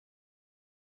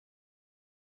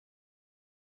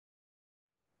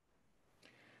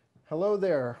Hello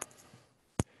there.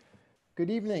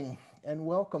 Good evening and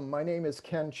welcome. My name is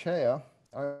Ken Chea.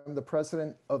 I'm the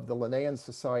president of the Linnaean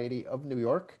Society of New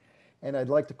York, and I'd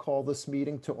like to call this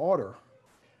meeting to order.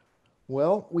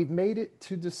 Well, we've made it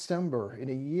to December in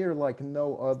a year like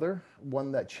no other,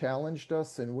 one that challenged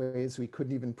us in ways we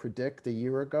couldn't even predict a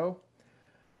year ago.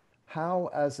 How,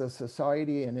 as a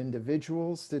society and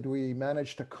individuals, did we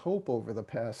manage to cope over the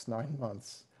past 9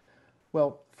 months?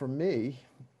 Well, for me,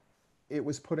 it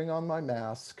was putting on my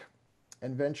mask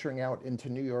and venturing out into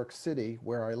New York City,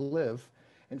 where I live,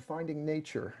 and finding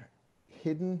nature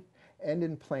hidden and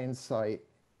in plain sight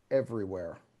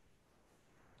everywhere.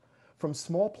 From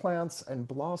small plants and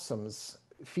blossoms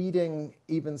feeding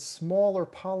even smaller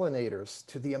pollinators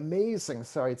to the amazing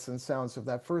sights and sounds of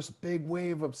that first big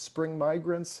wave of spring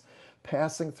migrants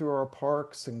passing through our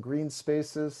parks and green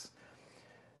spaces.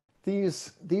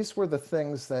 These were the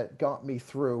things that got me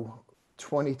through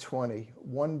 2020,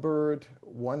 one bird,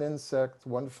 one insect,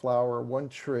 one flower, one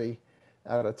tree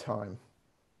at a time.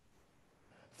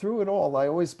 Through it all, I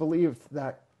always believed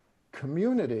that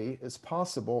community is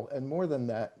possible and more than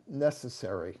that,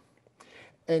 necessary.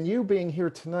 And you being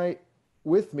here tonight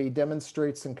with me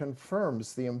demonstrates and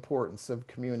confirms the importance of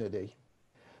community.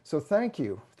 So thank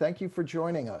you. Thank you for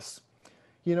joining us.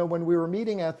 You know, when we were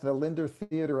meeting at the Linder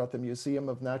Theater at the Museum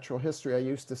of Natural History, I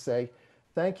used to say,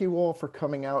 thank you all for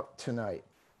coming out tonight.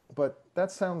 But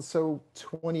that sounds so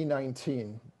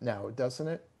 2019 now, doesn't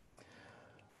it?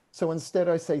 So instead,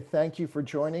 I say thank you for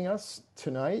joining us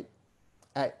tonight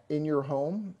in your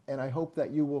home, and I hope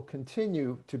that you will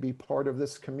continue to be part of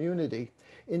this community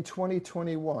in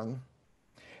 2021,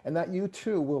 and that you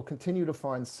too will continue to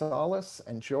find solace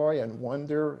and joy and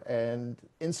wonder and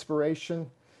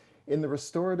inspiration in the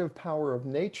restorative power of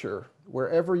nature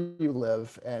wherever you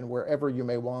live and wherever you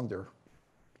may wander.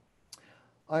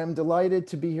 I am delighted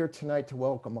to be here tonight to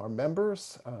welcome our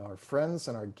members, our friends,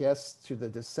 and our guests to the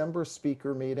December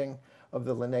speaker meeting of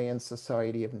the Linnaean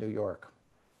Society of New York.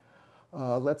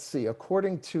 Let's see,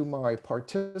 according to my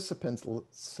participants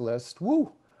list,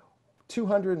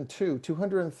 202,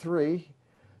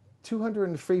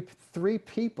 203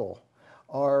 people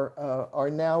are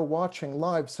now watching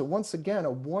live. So once again,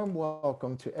 a warm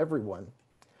welcome to everyone.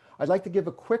 I'd like to give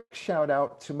a quick shout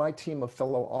out to my team of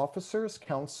fellow officers,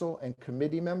 council, and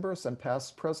committee members and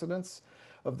past presidents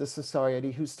of the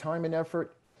Society whose time and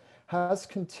effort has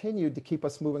continued to keep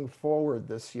us moving forward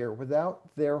this year. Without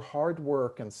their hard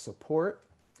work and support,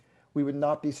 we would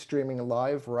not be streaming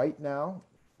live right now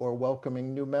or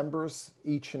welcoming new members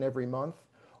each and every month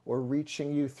or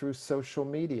reaching you through social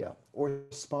media or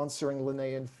sponsoring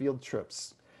Linnaean field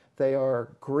trips. They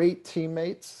are great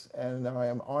teammates, and I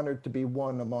am honored to be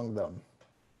one among them.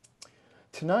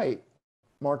 Tonight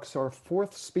marks our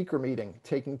fourth speaker meeting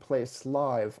taking place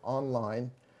live online.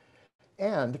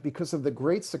 And because of the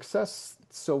great success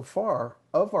so far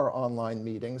of our online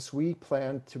meetings, we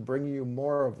plan to bring you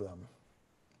more of them.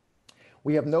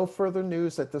 We have no further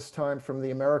news at this time from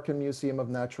the American Museum of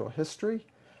Natural History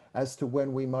as to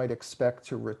when we might expect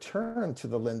to return to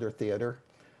the Linder Theater.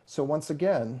 So once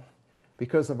again,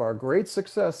 because of our great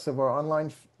success of our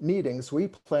online meetings, we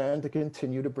plan to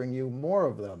continue to bring you more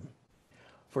of them.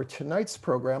 For tonight's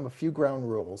program, a few ground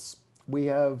rules. We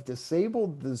have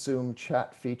disabled the Zoom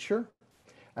chat feature,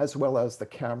 as well as the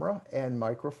camera and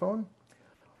microphone.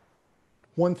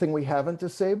 One thing we haven't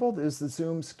disabled is the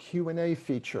Zoom's Q&A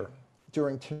feature.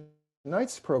 During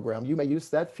tonight's program, you may use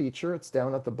that feature, it's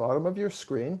down at the bottom of your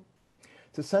screen,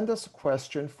 to send us a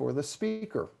question for the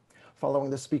speaker. Following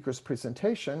the speaker's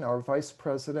presentation, our Vice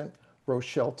President,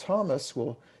 Rochelle Thomas,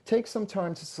 will take some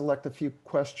time to select a few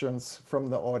questions from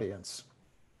the audience.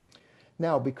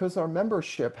 Now, because our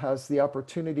membership has the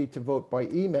opportunity to vote by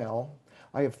email,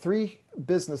 I have 3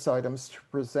 business items to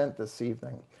present this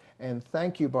evening. And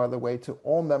thank you, by the way, to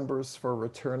all members for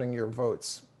returning your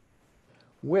votes.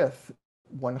 With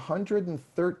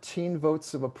 113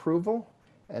 votes of approval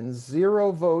and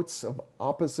 0 votes of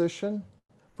opposition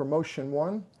for motion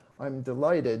 1, I'm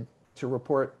delighted to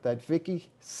report that Vicki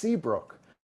Seabrook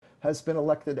has been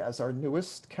elected as our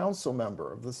newest council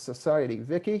member of the Society.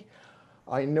 Vicki,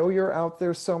 I know you're out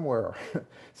there somewhere.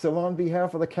 So on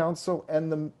behalf of the council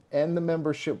and the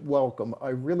membership, welcome. I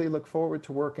really look forward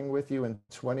to working with you in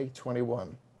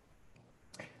 2021.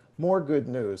 More good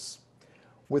news.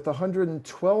 With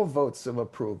 112 votes of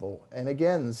approval and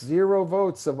again 0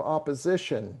 votes of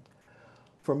opposition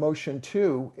for motion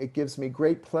 2, it gives me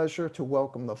great pleasure to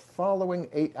welcome the following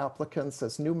 8 applicants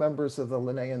as new members of the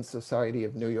Linnaean Society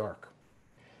of New York.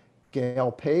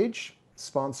 Gail Page,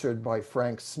 sponsored by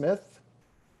Frank Smith.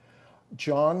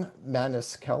 John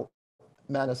Maniscalco,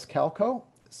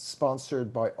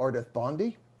 sponsored by Ardith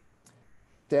Bondi.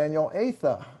 Daniel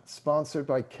Atha, sponsored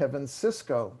by Kevin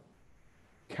Sisko.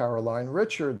 Caroline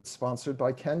Richards, sponsored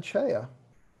by Ken Chea.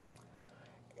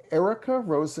 Erica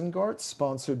Rosengart,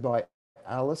 sponsored by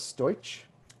Alice Deutsch.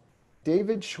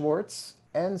 David Schwartz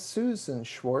and Susan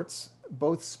Schwartz,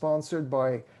 both sponsored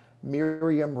by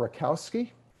Miriam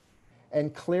Rakowski.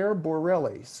 And Claire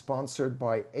Borelli, sponsored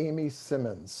by Amy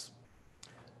Simmons.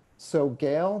 So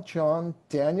Gail, John,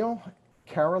 Daniel,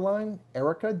 Caroline,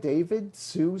 Erica, David,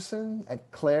 Susan, and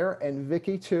Claire, and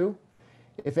Vicky too.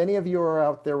 If any of you are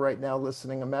out there right now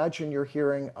listening, imagine you're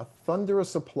hearing a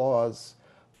thunderous applause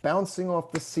bouncing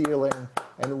off the ceiling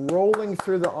and rolling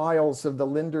through the aisles of the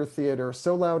Linder Theater,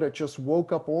 so loud it just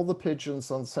woke up all the pigeons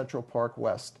on Central Park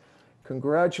West.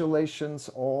 Congratulations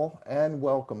all, and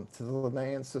welcome to the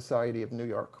Linnaean Society of New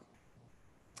York.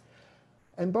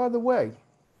 And by the way,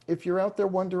 if you're out there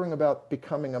wondering about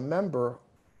becoming a member,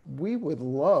 we would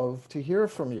love to hear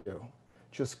from you.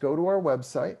 Just go to our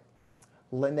website,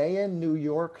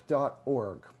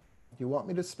 linnaeannewyork.org. You want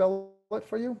me to spell it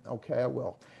for you? Okay, I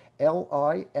will.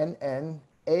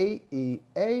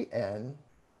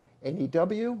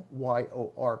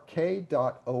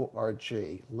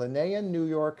 LINNAEANNEWYORK.org,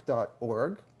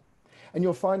 linnaeannewyork.org, and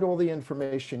you'll find all the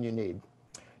information you need.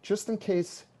 Just in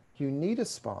case you need a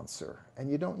sponsor and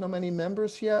you don't know many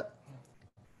members yet,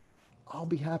 I'll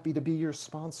be happy to be your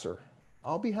sponsor.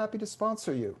 I'll be happy to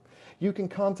sponsor you. You can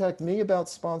contact me about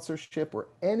sponsorship or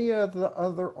any of the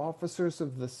other officers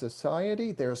of the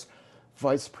Society. There's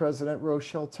Vice President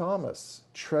Rochelle Thomas,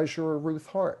 Treasurer Ruth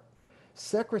Hart,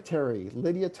 Secretary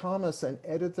Lydia Thomas, and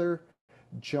Editor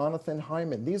Jonathan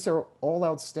Hyman. These are all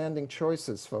outstanding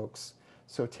choices, folks.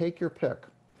 So take your pick.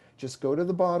 Just go to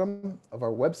the bottom of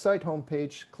our website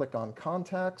homepage, click on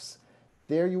Contacts.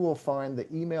 There you will find the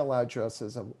email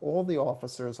addresses of all the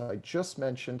officers I just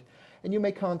mentioned, and you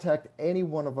may contact any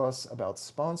one of us about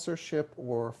sponsorship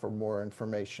or for more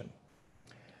information.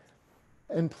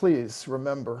 And please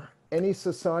remember, any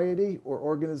society or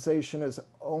organization is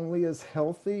only as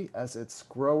healthy as its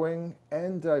growing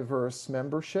and diverse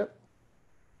membership.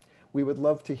 We would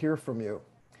love to hear from you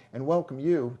and welcome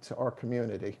you to our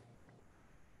community.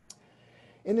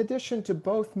 In addition to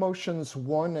both motions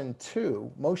 1 and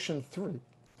 2, motion 3,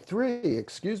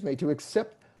 to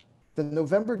accept the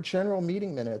November general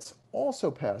meeting minutes also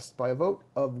passed by a vote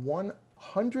of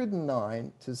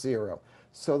 109 to 0.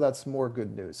 So that's more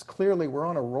good news. Clearly, we're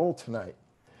on a roll tonight.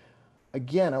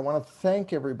 Again, I want to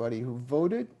thank everybody who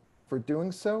voted for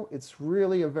doing so. It's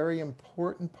really a very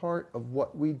important part of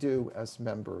what we do as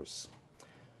members.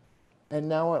 And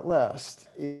now at last,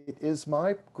 it is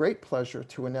my great pleasure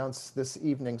to announce this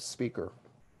evening's speaker.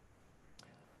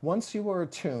 Once you are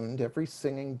attuned, every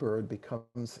singing bird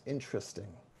becomes interesting.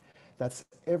 That's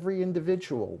every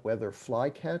individual, whether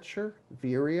flycatcher,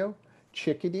 vireo,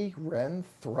 chickadee, wren,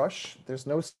 thrush. There's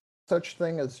no such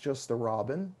thing as just a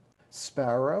robin,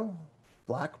 sparrow,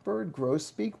 blackbird,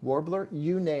 grosbeak, warbler,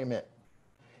 you name it.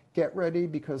 Get ready,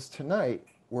 because tonight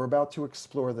we're about to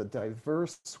explore the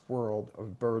diverse world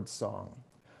of birdsong.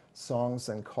 Songs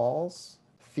and calls,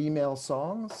 female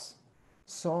songs,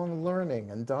 song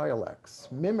learning and dialects,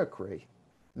 mimicry,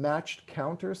 matched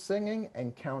counter singing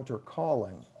and counter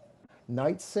calling,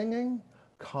 night singing,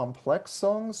 complex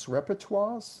songs,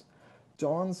 repertoires,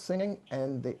 dawn singing,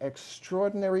 and the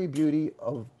extraordinary beauty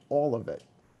of all of it.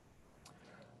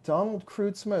 Donald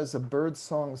Kroodsma is a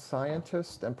birdsong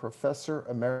scientist and professor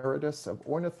emeritus of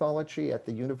ornithology at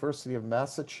the University of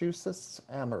Massachusetts,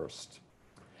 Amherst.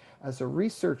 As a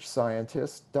research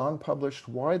scientist, Don published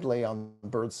widely on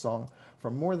birdsong for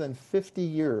more than 50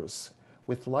 years,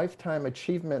 with Lifetime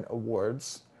Achievement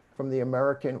Awards from the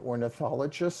American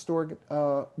Ornithologist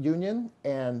Union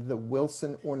and the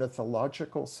Wilson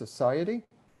Ornithological Society.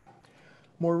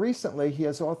 More recently, he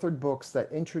has authored books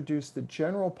that introduce the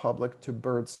general public to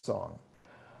birdsong.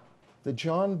 The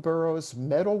John Burroughs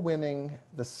medal-winning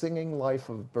The Singing Life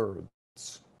of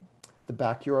Birds, The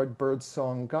Backyard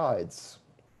Birdsong Guides,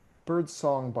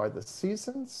 Birdsong by the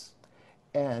Seasons,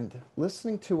 and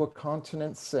Listening to a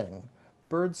Continent Sing,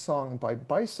 Birdsong by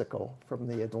Bicycle from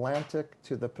the Atlantic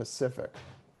to the Pacific.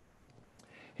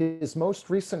 His most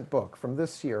recent book from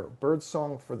this year,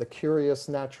 Birdsong for the Curious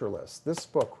Naturalist, this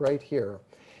book right here,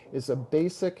 is a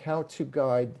basic how-to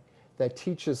guide that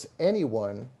teaches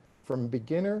anyone from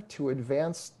beginner to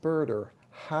advanced birder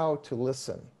how to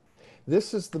listen.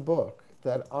 This is the book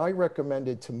that I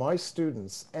recommended to my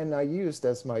students and I used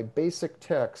as my basic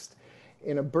text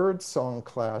in a birdsong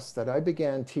class that I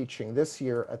began teaching this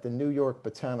year at the New York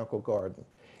Botanical Garden.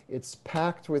 It's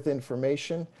packed with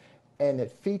information and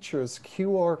it features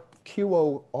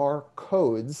QOR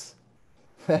codes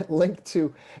that link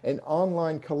to an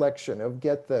online collection of,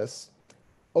 get this,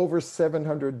 over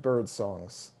 700 bird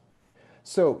songs.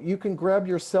 So you can grab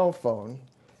your cell phone,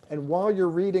 and while you're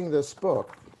reading this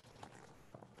book,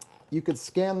 you could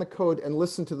scan the code and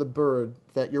listen to the bird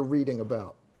that you're reading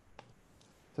about.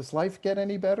 Does life get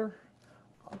any better?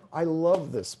 I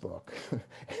love this book,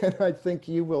 and I think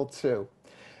you will too.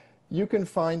 You can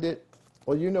find it,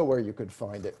 well, you know where you could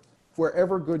find it,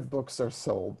 wherever good books are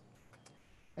sold.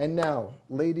 And now,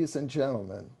 ladies and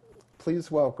gentlemen,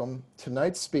 please welcome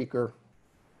tonight's speaker,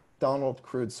 Donald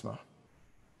Kroodsma.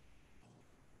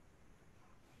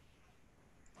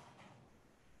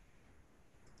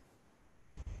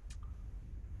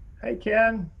 Hey,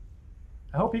 Ken.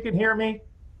 I hope you can hear me.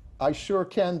 I sure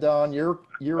can, Don. You're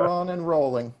on and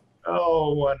rolling.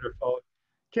 Oh, wonderful.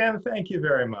 Ken, thank you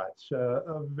very much.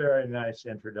 A very nice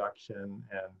introduction,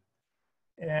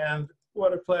 and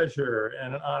what a pleasure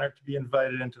and an honor to be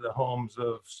invited into the homes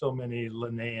of so many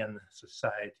Linnaean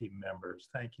Society members.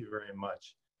 Thank you very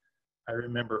much. I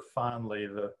remember fondly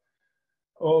it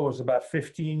was about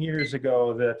 15 years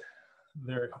ago that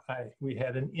we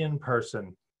had an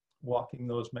in-person walking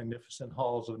those magnificent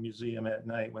halls of the museum at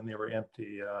night when they were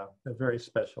empty, a very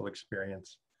special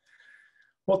experience.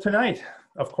 Well, tonight,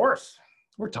 of course,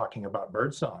 we're talking about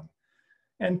birdsong.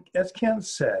 And as Ken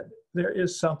said, there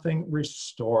is something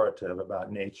restorative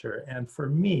about nature, and for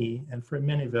me, and for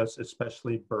many of us,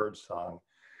 especially birdsong.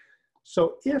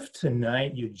 So if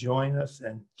tonight you join us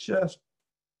and just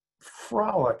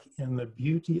frolic in the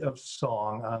beauty of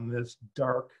song on this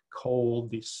dark,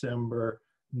 cold December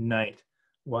night,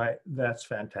 why, that's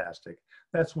fantastic.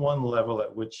 That's one level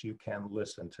at which you can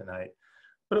listen tonight.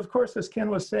 But of course, as Ken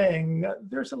was saying,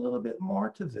 there's a little bit more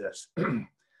to this.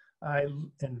 I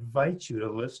invite you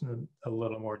to listen a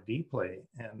little more deeply.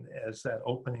 And as that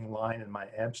opening line in my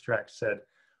abstract said,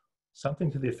 something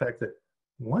to the effect that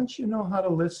once you know how to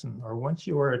listen, or once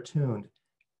you are attuned,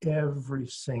 every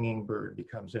singing bird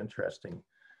becomes interesting.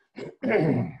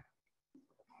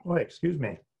 Boy, excuse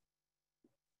me.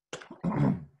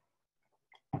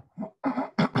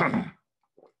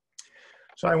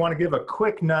 So I want to give a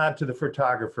quick nod to the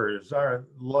photographers. Our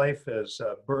life as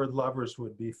bird lovers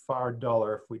would be far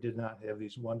duller if we did not have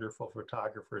these wonderful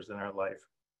photographers in our life.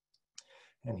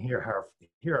 And here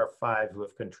are five who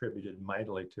have contributed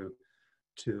mightily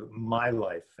to my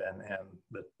life and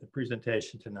the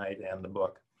presentation tonight and the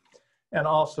book. And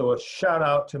also a shout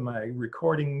out to my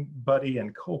recording buddy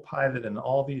and co-pilot in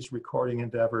all these recording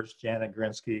endeavors, Janet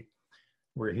Grinsky.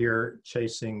 We're here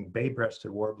chasing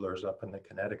bay-breasted warblers up in the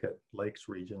Connecticut Lakes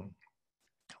region,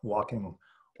 walking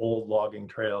old logging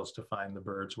trails to find the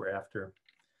birds we're after.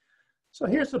 So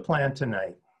here's the plan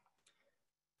tonight.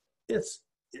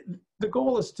 The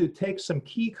goal is to take some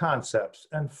key concepts,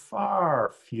 and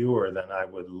far fewer than I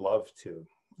would love to.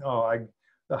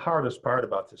 The hardest part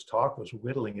about this talk was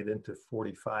whittling it into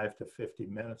 45 to 50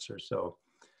 minutes or so.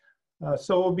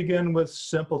 So we'll begin with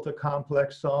simple to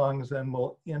complex songs, and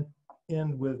we'll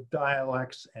end with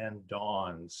dialects and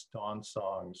dawn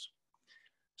songs.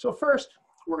 So first,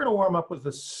 we're going to warm up with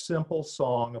a simple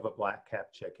song of a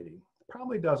black-capped chickadee.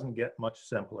 Probably doesn't get much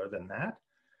simpler than that.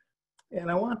 And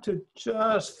I want to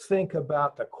just think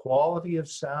about the quality of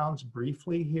sounds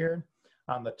briefly here.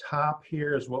 On the top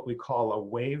here is what we call a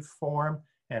waveform,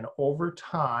 and over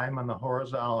time on the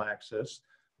horizontal axis,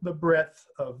 the breadth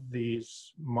of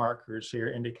these markers here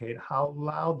indicate how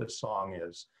loud the song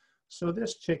is. So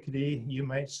this chickadee, you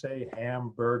might say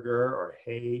hamburger or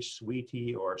hey,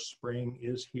 sweetie, or spring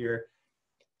is here.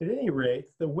 At any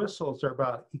rate, the whistles are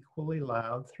about equally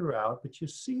loud throughout, but you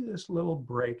see this little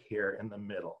break here in the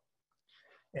middle.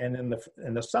 And in the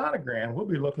sonogram, we'll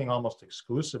be looking almost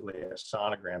exclusively at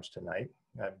sonograms tonight.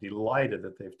 I'm delighted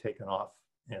that they've taken off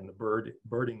in the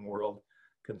birding world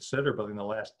considerably in the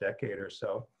last decade or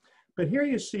so. But here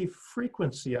you see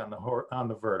frequency on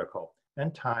the vertical,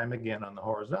 and time again on the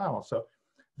horizontal. So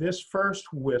this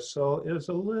first whistle is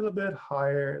a little bit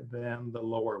higher than the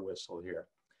lower whistle here.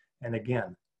 And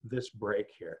again, this break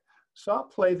here. So I'll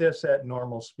play this at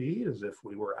normal speed as if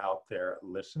we were out there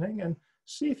listening, and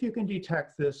see if you can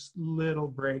detect this little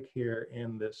break here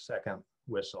in this second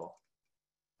whistle.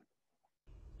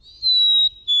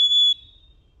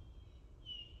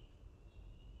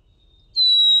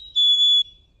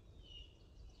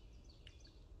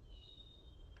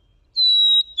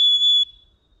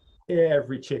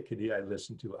 Every chickadee I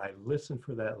listen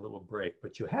for that little break,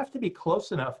 but you have to be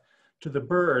close enough to the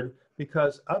bird,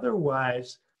 because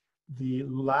otherwise the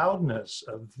loudness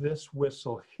of this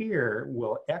whistle here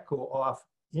will echo off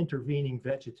intervening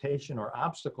vegetation or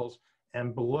obstacles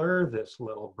and blur this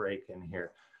little break in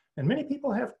here. And many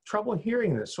people have trouble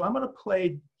hearing this. So I'm going to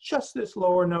play just this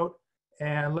lower note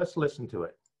and let's listen to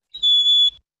it.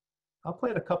 I'll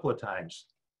play it a couple of times.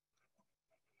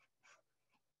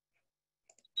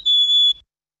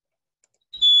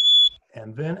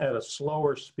 And then at a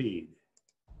slower speed.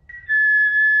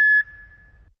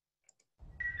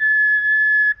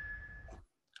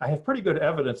 I have pretty good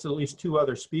evidence that at least two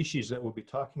other species that we'll be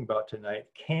talking about tonight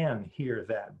can hear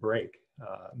that break,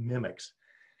 mimics.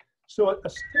 So a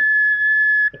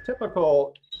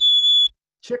typical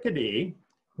chickadee,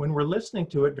 when we're listening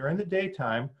to it during the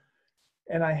daytime,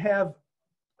 and I have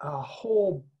a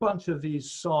whole bunch of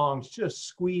these songs just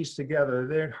squeezed together.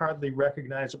 They're hardly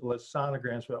recognizable as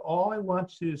sonograms, but all I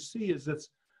want you to see is that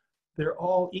they're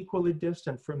all equally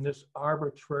distant from this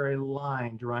arbitrary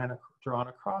line drawn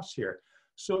across here.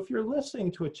 So if you're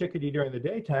listening to a chickadee during the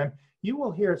daytime, you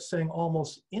will hear it sing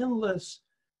almost endless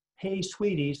 "Hey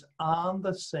Sweeties" on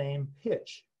the same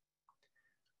pitch.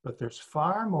 But there's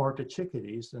far more to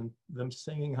chickadees than them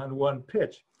singing on one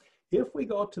pitch. If we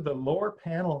go to the lower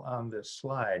panel on this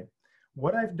slide,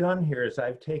 what I've done here is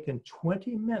I've taken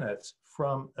 20 minutes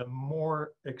from a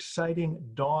more exciting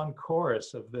dawn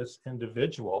chorus of this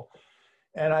individual,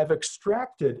 and I've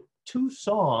extracted 2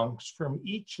 songs from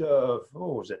each of,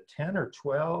 was it 10 or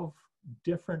 12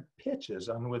 different pitches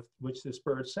on which this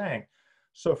bird sang.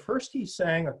 So first he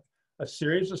sang a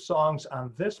series of songs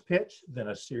on this pitch, then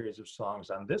a series of songs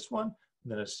on this one,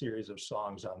 then a series of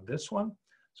songs on this one.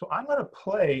 So I'm going to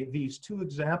play these 2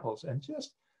 examples and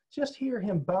just hear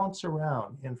him bounce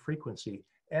around in frequency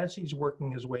as he's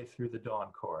working his way through the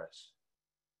dawn chorus.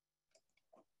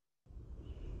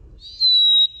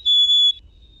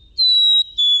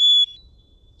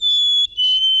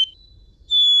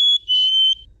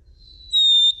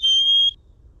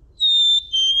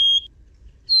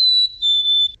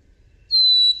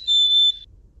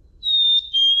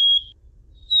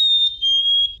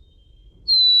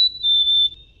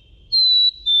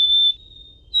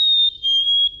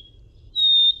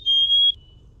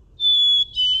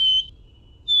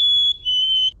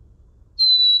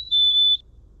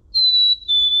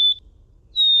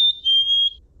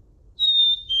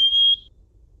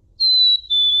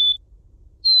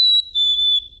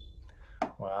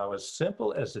 Wow, as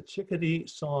simple as the chickadee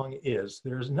song is,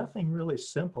 there's nothing really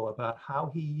simple about how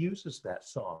he uses that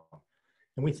song.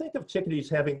 And we think of chickadees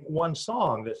having one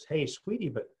song that's "Hey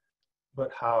Sweetie,"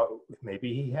 but how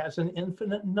maybe he has an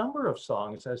infinite number of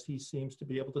songs, as he seems to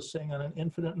be able to sing on an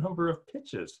infinite number of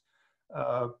pitches.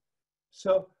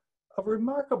 So a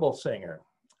remarkable singer,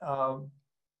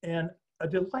 and a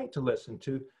delight to listen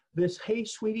to. This "Hey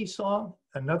Sweetie" song,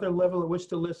 another level at which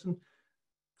to listen.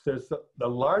 There's the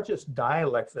largest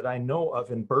dialect that I know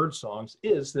of in bird songs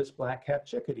is this black-capped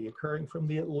chickadee, occurring from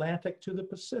the Atlantic to the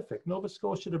Pacific, Nova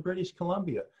Scotia to British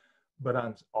Columbia. But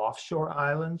on offshore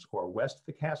islands or west of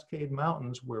the Cascade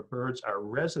Mountains, where birds are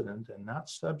resident and not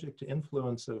subject to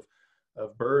influence of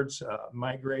birds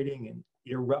migrating and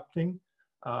erupting,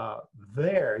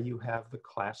 there you have the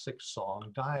classic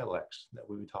song dialects that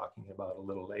we'll be talking about a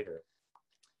little later.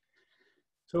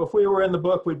 So if we were in the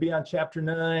book, we'd be on chapter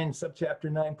 9,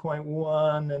 subchapter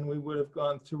 9.1, and we would have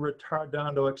gone through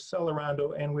retardando,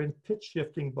 accelerando, and with pitch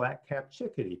shifting black-capped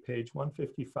chickadee, page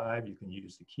 155. You can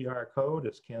use the QR code,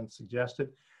 as Ken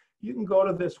suggested. You can go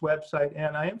to this website,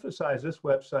 and I emphasize this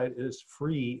website is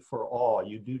free for all.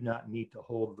 You do not need to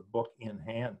hold the book in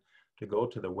hand to go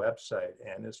to the website,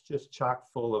 and it's just chock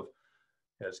full of,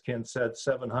 as Ken said,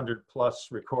 700 plus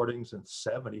recordings and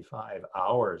 75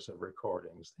 hours of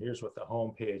recordings. Here's what the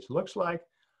home page looks like.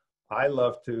 I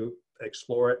love to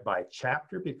explore it by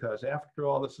chapter because after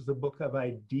all, this is a book of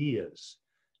ideas.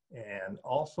 And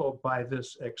also by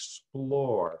this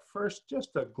explore. First,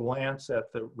 just a glance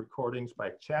at the recordings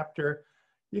by chapter.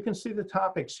 You can see the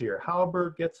topics here. How a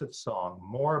bird gets its song,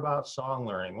 more about song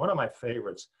learning. One of my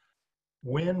favorites,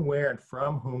 when, where, and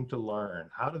from whom to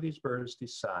learn. How do these birds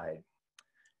decide?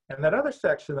 And that other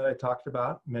section that I talked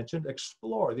about mentioned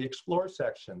explore, the explore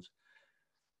sections.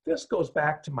 This goes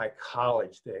back to my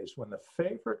college days when the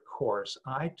favorite course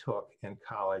I took in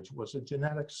college was a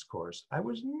genetics course. I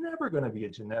was never going to be a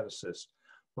geneticist,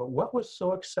 but what was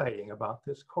so exciting about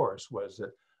this course was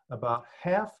that about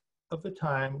half of the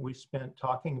time we spent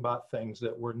talking about things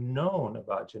that were known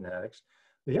about genetics,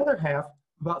 the other half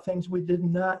about things we did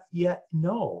not yet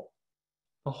know.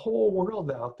 The whole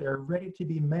world out there ready to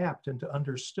be mapped and to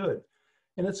understood.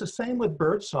 And it's the same with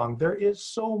birdsong. There is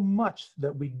so much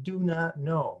that we do not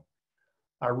know.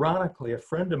 Ironically, a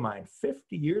friend of mine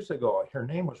 50 years ago, her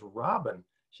name was Robin,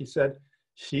 she said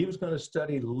she was going to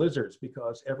study lizards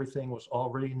because everything was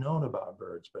already known about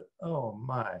birds. But oh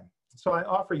my, So I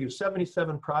offer you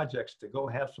 77 projects to go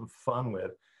have some fun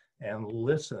with and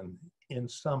listen in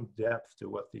some depth to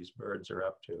what these birds are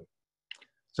up to.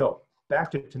 So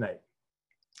back to tonight.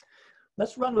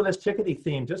 Let's run with this chickadee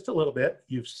theme just a little bit.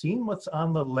 You've seen what's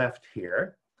on the left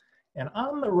here. And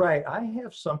on the right, I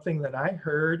have something that I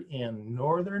heard in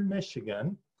northern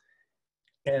Michigan.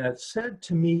 And it said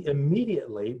to me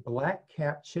immediately,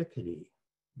 black-capped chickadee.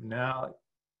 Now,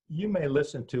 you may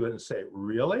listen to it and say,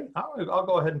 really? I'll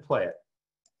go ahead and play it.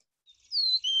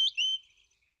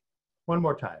 One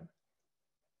more time.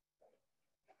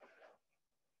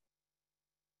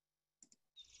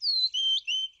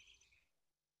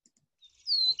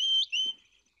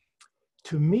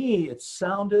 To me, it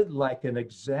sounded like an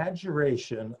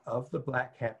exaggeration of the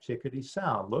black-capped chickadee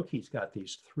sound. Look, he's got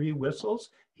these 3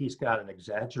 whistles. He's got an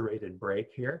exaggerated break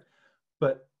here.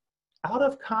 But out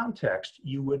of context,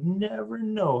 you would never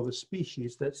know the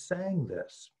species that sang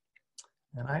this.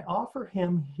 And I offer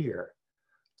him here,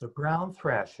 the brown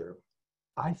thrasher,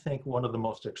 I think one of the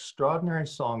most extraordinary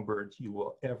songbirds you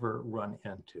will ever run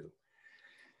into.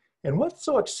 And what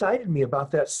so excited me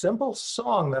about that simple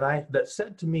song that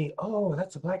said to me, oh,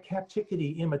 that's a black-capped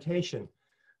chickadee imitation.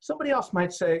 Somebody else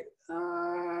might say,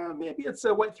 maybe it's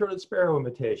a white-throated sparrow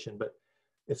imitation, but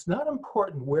it's not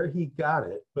important where he got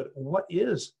it. But what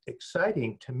is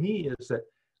exciting to me is that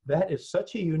that is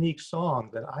such a unique song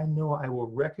that I know I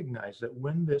will recognize it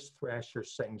when this thrasher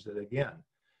sings it again.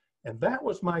 And that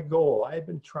was my goal. I had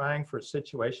been trying for a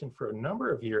situation for a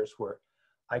number of years where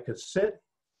I could sit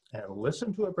and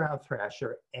listen to a brown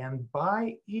thrasher and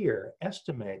by ear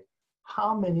estimate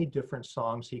how many different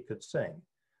songs he could sing.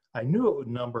 I knew it would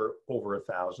number over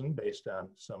 1,000 based on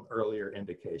some earlier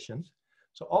indications.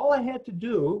 So all I had to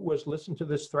do was listen to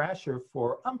this thrasher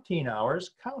for umpteen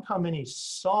hours, count how many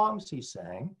songs he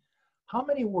sang, how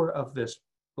many were of this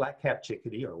black-capped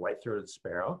chickadee or white-throated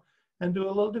sparrow, and do a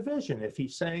little division. If he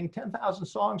sang 10,000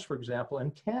 songs, for example,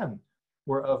 and 10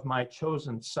 were of my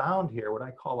chosen sound here, what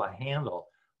I call a handle.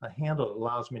 A handle that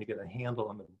allows me to get a handle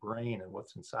on the brain and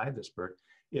what's inside this bird.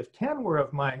 If 10 were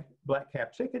of my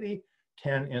black-capped chickadee,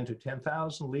 10 into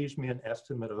 10,000 leaves me an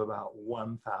estimate of about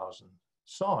 1,000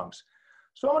 songs.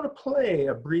 So I'm going to play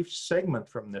a brief segment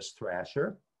from this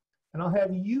thrasher, and I'll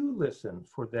have you listen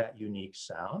for that unique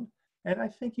sound, and I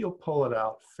think you'll pull it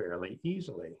out fairly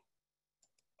easily.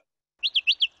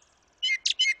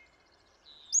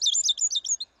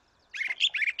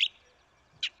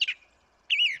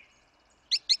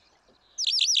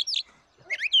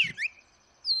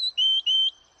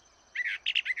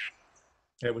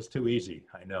 It was too easy,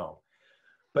 I know.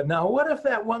 But now what if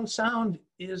that one sound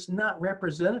is not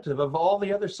representative of all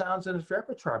the other sounds in its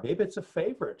repertoire? Maybe it's a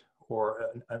favorite or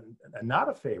not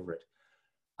a favorite.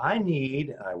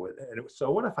 So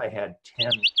what if I had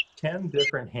 10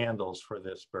 different handles for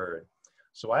this bird?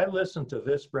 So I listened to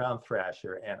this brown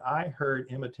thrasher and I heard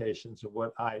imitations of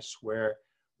what I swear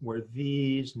were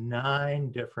these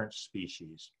 9 different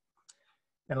species.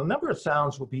 And a number of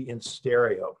sounds will be in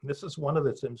stereo. This is one of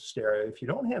that's in stereo. If you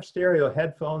don't have stereo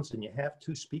headphones and you have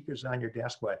 2 speakers on your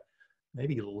desk,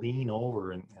 maybe lean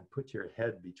over and put your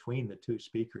head between the 2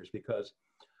 speakers, because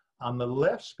on the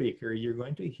left speaker, you're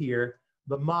going to hear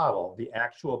the model, the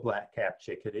actual black-capped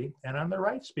chickadee. And on the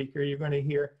right speaker, you're going to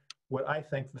hear what I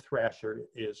think the thrasher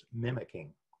is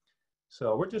mimicking.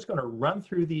 So we're just going to run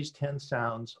through these 10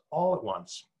 sounds all at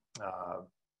once,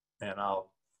 and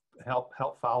I'll help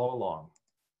follow along.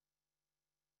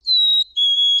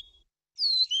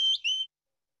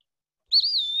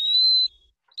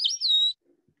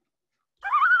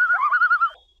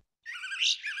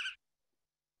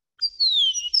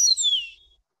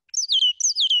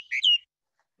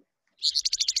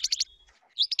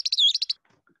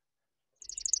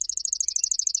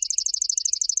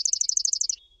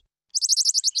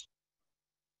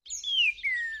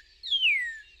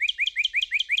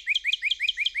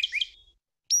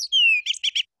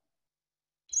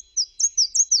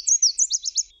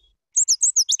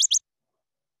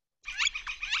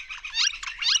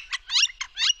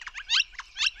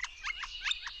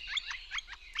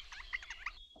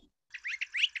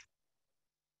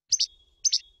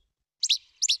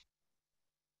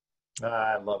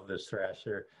 I love this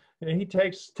thrasher. And he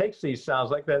takes these sounds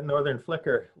like that Northern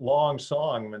Flicker long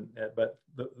song, but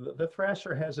the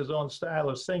thrasher has his own style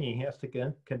of singing. He has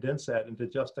to condense that into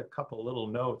just a couple little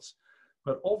notes,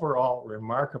 but overall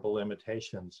remarkable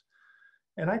imitations.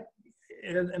 And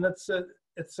it's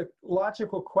a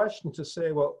logical question to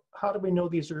say, well, how do we know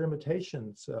these are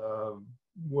imitations?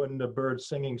 Wouldn't a bird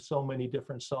singing so many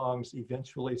different songs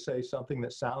eventually say something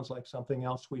that sounds like something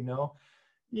else we know?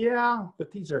 Yeah,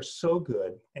 but these are so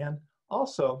good. And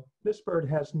Also, this bird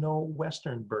has no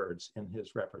Western birds in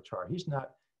his repertoire. He's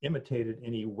not imitated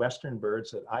any Western birds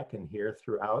that I can hear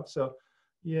throughout. So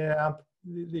yeah,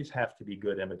 these have to be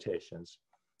good imitations.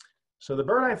 So the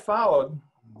bird I followed,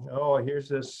 oh, here's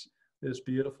this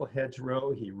beautiful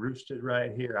hedgerow. He roosted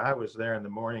right here. I was there in the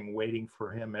morning waiting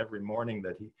for him every morning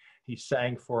that he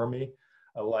sang for me.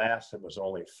 Alas, it was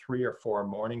only 3 or 4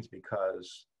 mornings,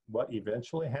 because what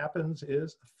eventually happens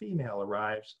is a female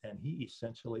arrives and he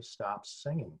essentially stops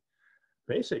singing.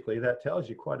 Basically, that tells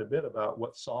you quite a bit about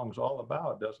what song's all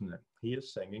about, doesn't it? He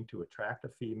is singing to attract a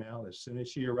female. As soon as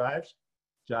she arrives,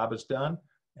 job is done,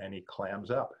 and he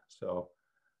clams up. So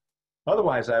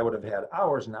otherwise, I would have had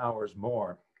hours and hours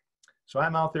more. So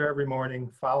I'm out there every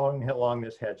morning following along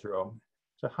this hedgerow.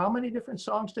 So how many different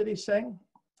songs did he sing?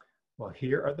 Well,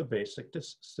 here are the basic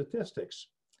statistics.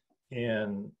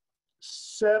 In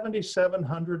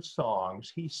 7,700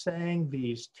 songs, he sang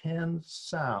these 10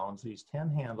 sounds, these 10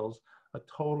 handles, a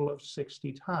total of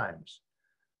 60 times.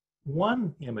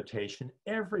 One imitation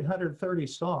every 130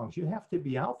 songs. You have to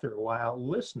be out there a while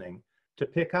listening to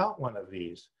pick out one of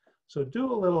these. So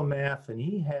do a little math, and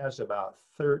he has about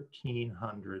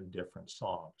 1,300 different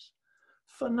songs.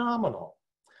 Phenomenal.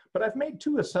 But I've made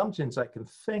 2 assumptions I can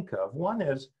think of. One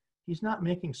is he's not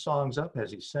making songs up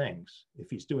as he sings. If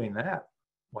he's doing that,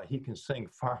 well, he can sing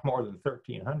far more than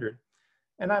 1,300.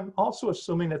 And I'm also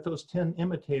assuming that those 10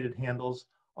 imitated handles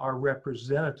are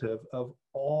representative of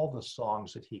all the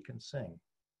songs that he can sing.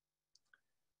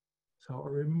 So a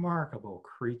remarkable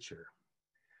creature.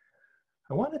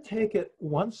 I want to take it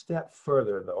one step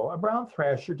further, though. A brown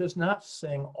thrasher does not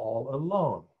sing all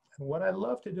alone. And what I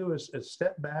love to do is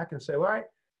step back and say, all right,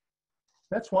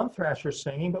 that's one thrasher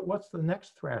singing, but what's the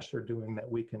next thrasher doing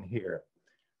that we can hear?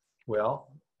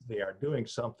 Well, they are doing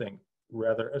something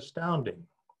rather astounding.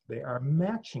 They are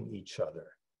matching each other.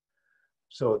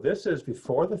 So this is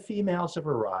before the females have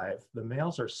arrived. The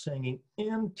males are singing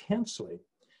intensely.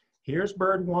 Here's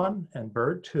bird 1 and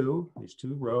bird 2, these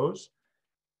 2 rows,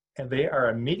 and they are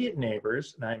immediate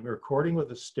neighbors. And I'm recording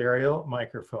with a stereo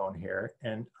microphone here.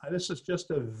 And this is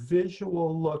just a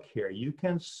visual look here. You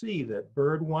can see that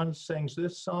bird 1 sings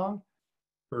this song,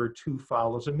 bird 2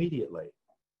 follows immediately.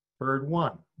 Bird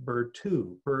 1, bird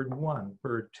 2, bird 1,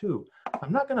 bird 2.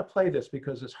 I'm not going to play this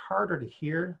because it's harder to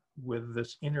hear with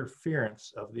this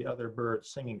interference of the other birds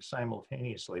singing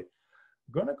simultaneously.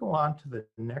 I'm going to go on to the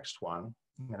next one,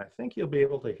 and I think you'll be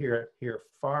able to hear it here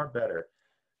far better.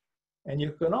 And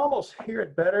you can almost hear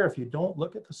it better if you don't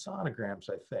look at the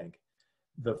sonograms, I think.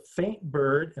 The faint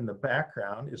bird in the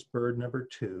background is bird number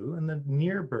 2, and the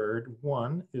near bird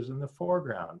 1 is in the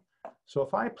foreground. So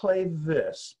if I play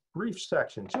this brief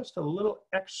section, just a little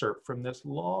excerpt from this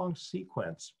long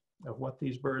sequence of what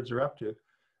these birds are up to,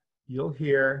 you'll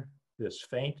hear this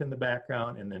faint in the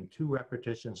background and then 2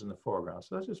 repetitions in the foreground.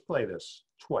 So let's just play this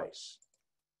twice.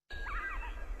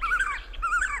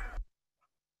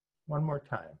 One more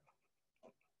time.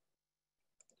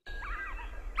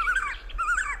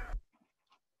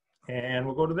 And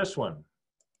we'll go to this one.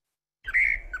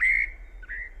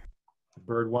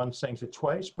 Bird 1 sings it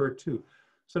twice, bird 2.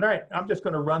 So all right, I'm just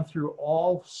going to run through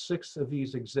all 6 of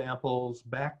these examples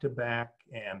back to back.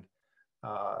 And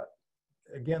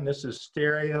again, this is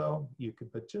stereo. You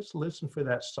could, but just listen for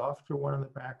that softer one in the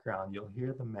background. You'll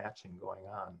hear the matching going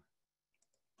on.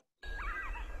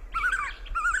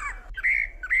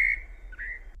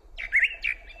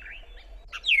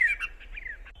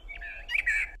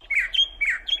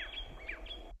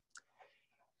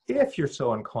 If you're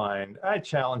so inclined, I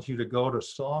challenge you to go to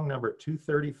song number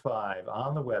 235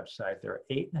 on the website. There are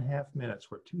 8.5 minutes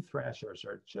where 2 thrashers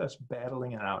are just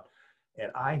battling it out.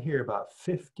 And I hear about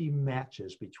 50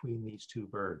 matches between these 2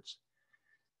 birds.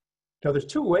 Now, there's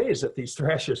 2 ways that these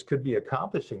thrashers could be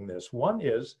accomplishing this. One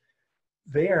is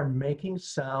they are making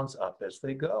sounds up as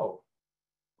they go.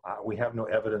 We have no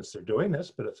evidence they're doing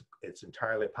this, but it's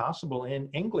entirely possible. In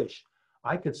English,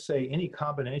 I could say any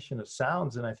combination of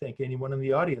sounds, and I think anyone in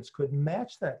the audience could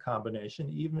match that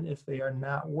combination, even if they are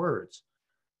not words.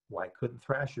 Why couldn't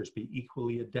thrashers be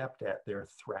equally adept at their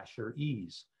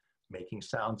thrasher-ese, making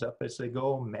sounds up as they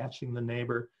go, matching the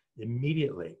neighbor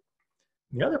immediately?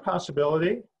 The other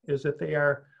possibility is that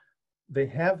they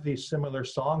have these similar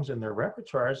songs in their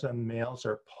repertoires, and males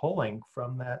are pulling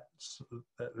from that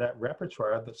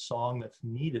repertoire the song that's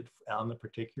needed on the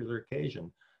particular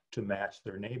occasion to match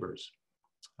their neighbors.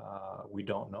 We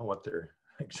don't know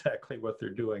exactly what they're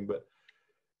doing, but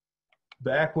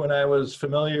back when I was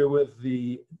familiar with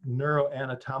the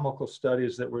neuroanatomical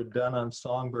studies that were done on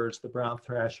songbirds, the brown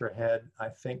thrasher had, I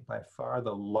think, by far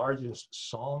the largest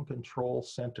song control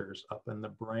centers up in the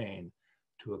brain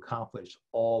to accomplish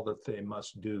all that they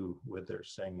must do with their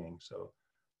singing. So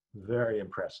very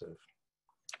impressive.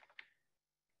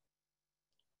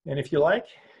 And if you like,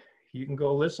 you can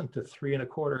go listen to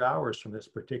 3¼ hours from this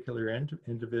particular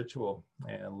individual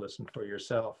and listen for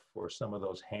yourself for some of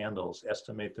those handles,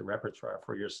 estimate the repertoire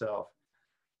for yourself.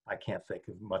 I can't think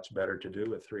of much better to do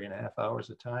with 3½ hours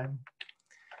of time.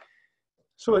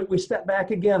 So we step back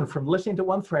again from listening to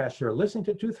one thrasher, listening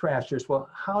to 2 thrashers. Well,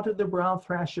 how did the brown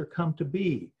thrasher come to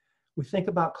be? We think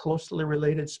about closely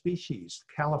related species,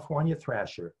 California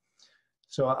thrasher.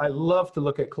 So I love to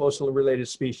look at closely related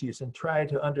species and try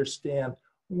to understand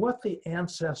what the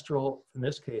ancestral, in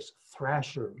this case,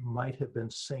 thrasher might have been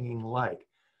singing like.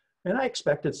 And I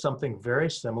expected something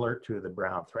very similar to the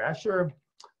brown thrasher.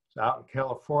 It's out in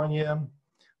California.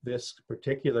 This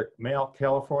particular male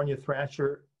California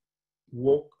thrasher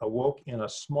awoke in a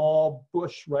small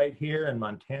bush right here in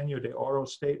Montano de Oro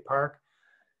State Park.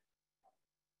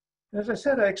 As I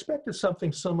said, I expected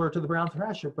something similar to the brown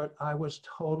thrasher, but I was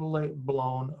totally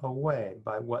blown away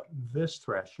by what this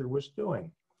thrasher was doing.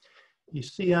 You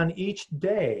see, on each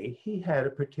day, he had a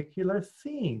particular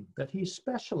theme that he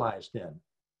specialized in.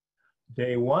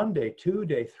 Day 1, day 2,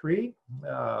 day 3.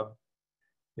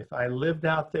 If I lived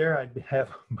out there, I'd have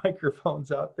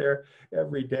microphones out there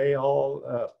every day,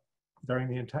 all during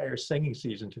the entire singing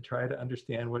season to try to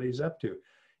understand what he's up to.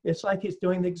 It's like he's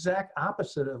doing the exact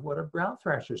opposite of what a brown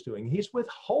thrasher is doing. He's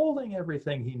withholding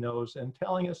everything he knows and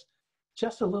telling us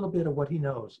just a little bit of what he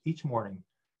knows each morning.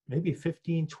 Maybe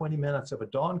 15, 20 minutes of a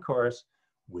dawn chorus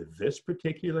with this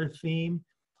particular theme.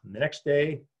 Next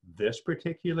day, this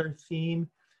particular theme.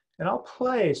 And I'll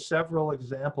play several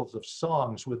examples of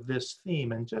songs with this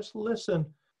theme and just listen.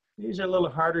 These are a little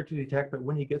harder to detect, but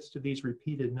when he gets to these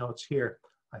repeated notes here,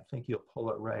 I think you'll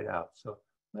pull it right out. So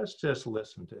let's just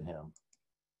listen to him.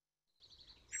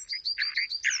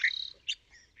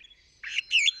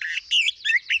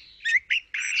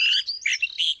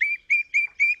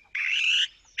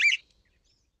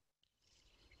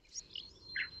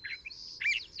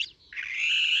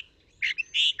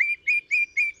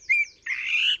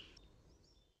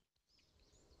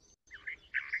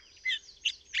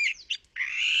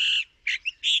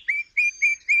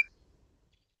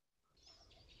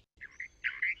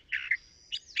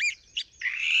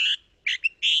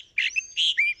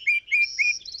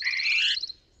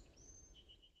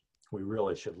 We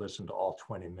really should listen to all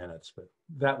 20 minutes, but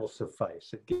that will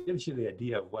suffice. It gives you the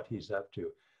idea of what he's up to.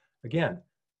 Again,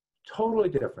 totally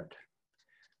different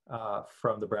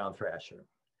from the brown thrasher.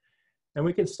 And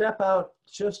we can step out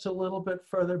just a little bit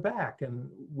further back, and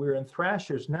we're in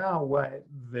thrashers now. Why,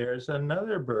 there's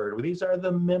another bird. These are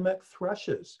the mimic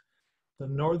thrushes, the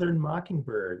northern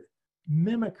mockingbird.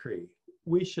 Mimicry.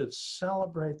 We should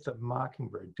celebrate the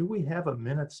mockingbird. Do we have a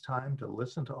minute's time to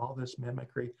listen to all this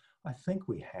mimicry? I think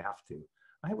we have to.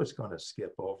 I was going to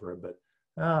skip over it, but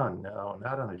oh no,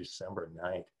 not on a December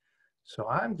night. So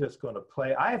I'm just going to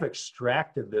play. I have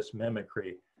extracted this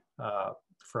mimicry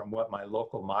from what my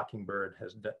local mockingbird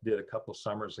did a couple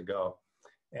summers ago,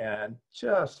 and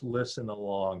just listen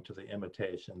along to the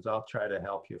imitations. I'll try to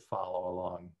help you follow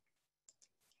along.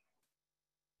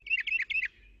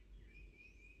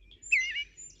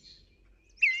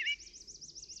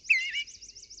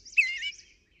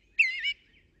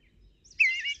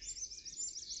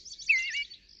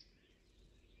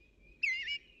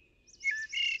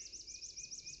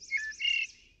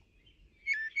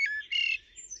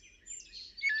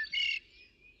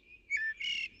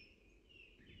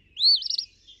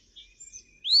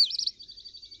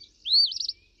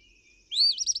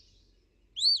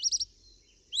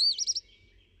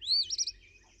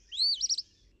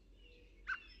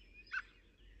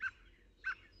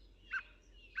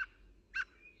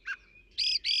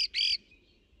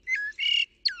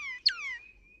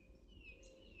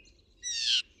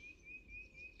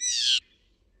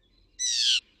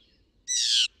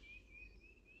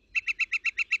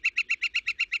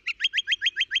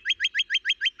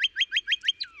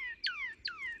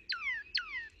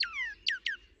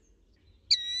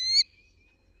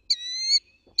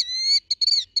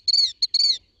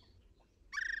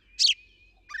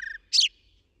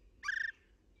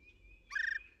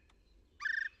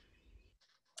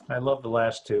 I love the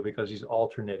last two because he's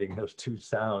alternating those two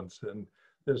sounds, and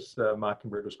this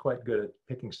mockingbird was quite good at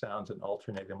picking sounds and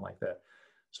alternating them like that.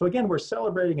 So again, we're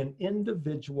celebrating an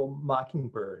individual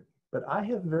mockingbird, but I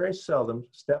have very seldom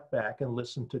stepped back and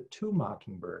listened to 2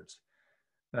 mockingbirds.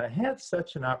 And I had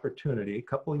such an opportunity a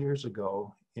couple of years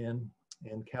ago in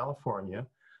California.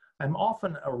 I'm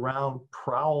often around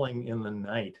prowling in the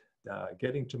night,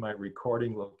 getting to my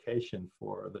recording location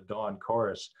for the dawn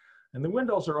chorus. And the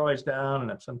windows are always down, and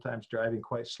I'm sometimes driving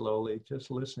quite slowly, just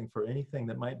listening for anything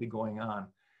that might be going on.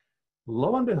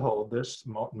 Lo and behold, this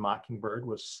mockingbird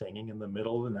was singing in the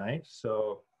middle of the night.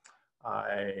 So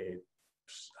I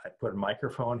put a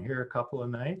microphone here a couple of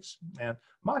nights, and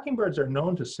mockingbirds are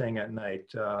known to sing at night,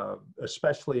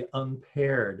 especially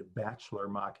unpaired bachelor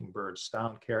mockingbirds.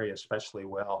 Sound carry especially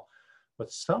well, but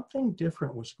something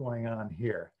different was going on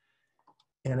here.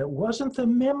 And it wasn't the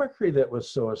mimicry that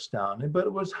was so astounding, but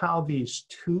it was how these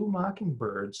two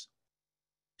mockingbirds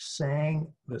sang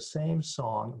the same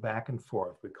song back and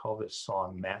forth. We call this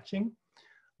song matching.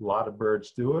 A lot of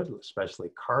birds do it, especially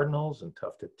cardinals and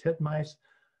tufted titmice.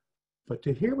 But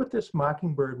to hear what this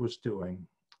mockingbird was doing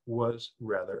was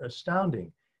rather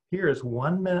astounding. Here is a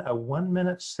 1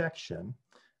 minute section.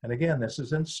 And again, this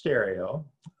is in stereo.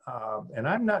 And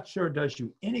I'm not sure it does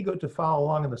you any good to follow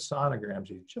along in the sonograms.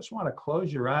 You just want to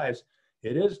close your eyes.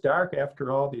 It is dark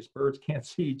after all. These birds can't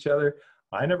see each other.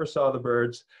 I never saw the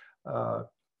birds.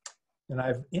 And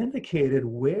I've indicated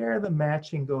where the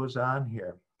matching goes on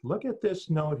here. Look at this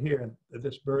note here,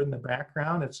 this bird in the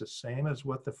background. It's the same as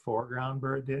what the foreground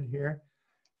bird did here.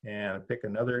 And pick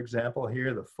another example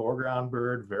here, the foreground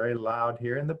bird, very loud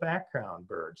here, and the background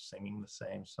bird singing the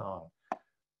same song.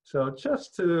 So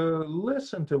just to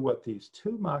listen to what these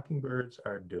two mockingbirds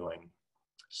are doing,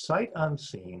 sight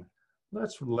unseen,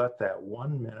 let's let that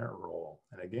 1 minute roll.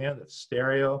 And again, it's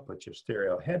stereo. Put your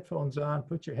stereo headphones on,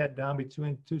 put your head down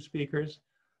between two speakers.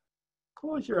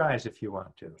 Close your eyes if you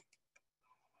want to.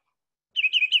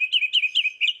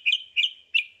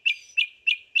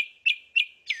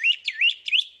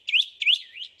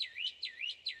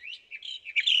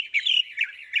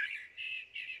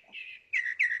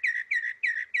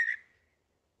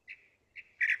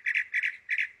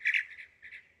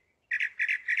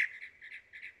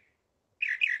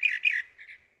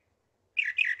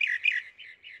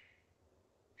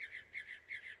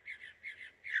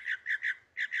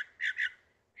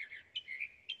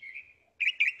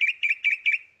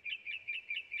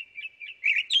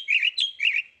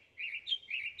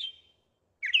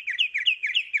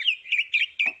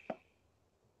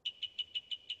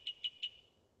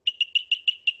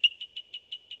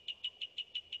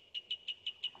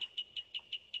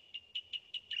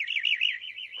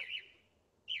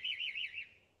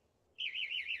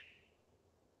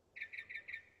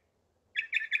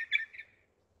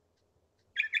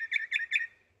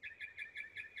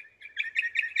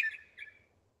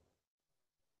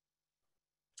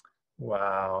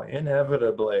 Wow,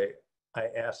 inevitably, I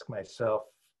ask myself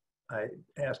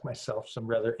some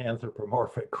rather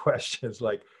anthropomorphic questions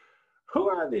like, who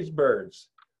are these birds?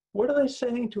 What are they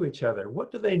saying to each other?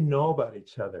 What do they know about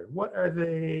each other? What are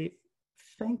they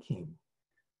thinking?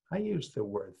 I use the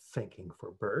word thinking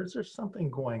for birds. There's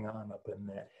something going on up in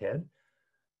that head.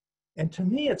 And to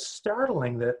me, it's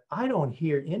startling that I don't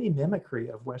hear any mimicry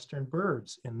of Western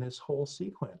birds in this whole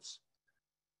sequence.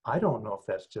 I don't know if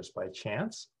that's just by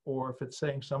chance or if it's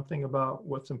saying something about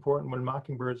what's important when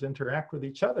mockingbirds interact with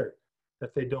each other,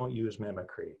 that they don't use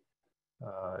mimicry.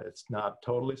 It's not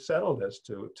totally settled as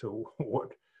to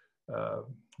what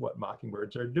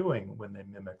mockingbirds are doing when they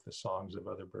mimic the songs of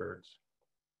other birds.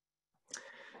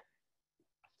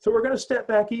 So we're going to step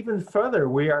back even further.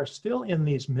 We are still in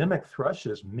these mimic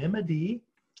thrushes, Mimidee,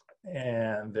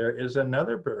 and there is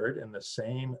another bird in the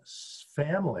same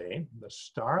family, the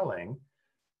starling,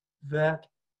 that,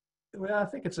 well, I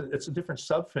think it's a different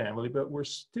subfamily, but we're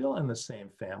still in the same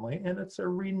family, and it's a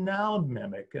renowned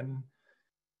mimic.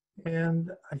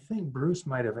 And I think Bruce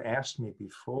might have asked me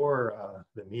before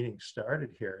the meeting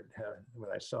started here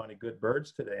when I saw any good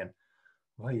birds today. And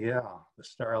well, yeah, the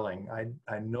starling.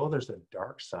 I know there's a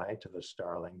dark side to the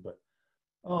starling, but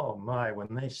oh my,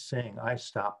 when they sing, I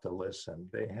stop to listen.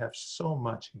 They have so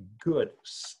much good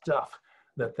stuff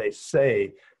that they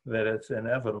say that it's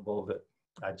inevitable that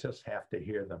I just have to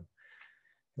hear them.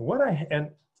 And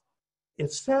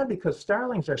it's sad because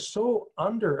starlings are so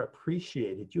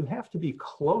underappreciated. You have to be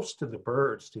close to the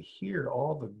birds to hear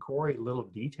all the gory little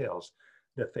details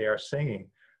that they are singing.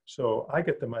 So I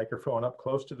get the microphone up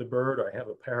close to the bird. I have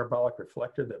a parabolic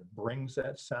reflector that brings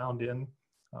that sound in,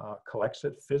 collects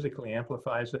it, physically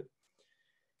amplifies it.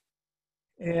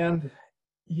 And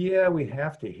yeah, we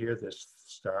have to hear this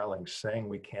starling sing.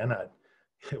 We cannot,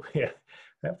 we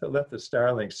have to let the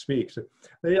starling speak. So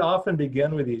they often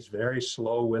begin with these very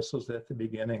slow whistles at the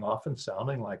beginning, often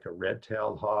sounding like a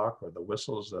red-tailed hawk or the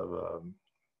whistles of a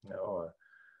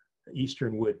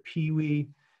eastern wood pewee.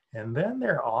 And then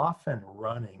they're often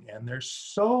running, and there's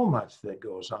so much that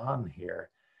goes on here.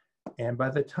 And by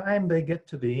the time they get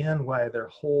to the end, why, their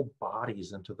whole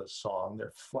body's into the song.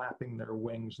 They're flapping their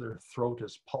wings, their throat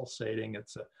is pulsating.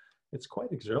 It's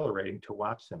quite exhilarating to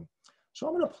watch them. So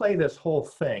I'm going to play this whole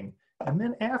thing. And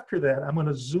then after that, I'm going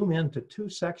to zoom into two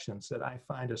sections that I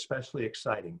find especially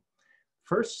exciting.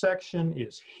 First section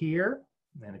is here.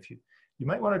 And if you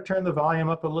might want to turn the volume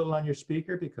up a little on your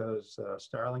speaker because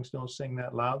starlings don't sing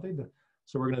that loudly.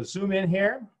 So we're going to zoom in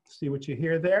here, see what you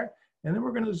hear there. And then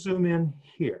we're going to zoom in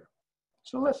here.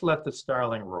 So let's let the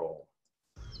starling roll.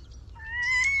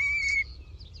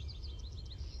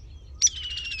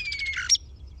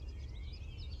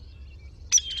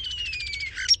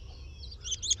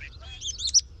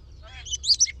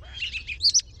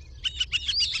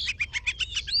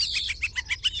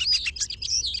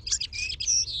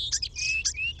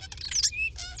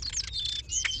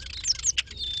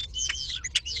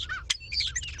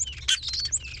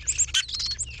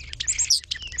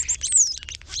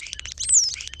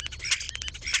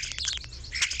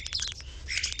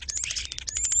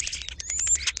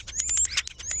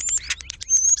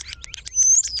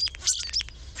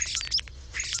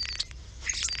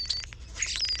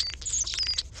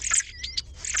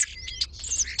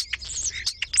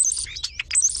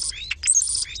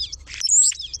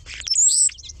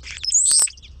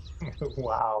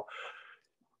 Wow.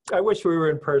 I wish we were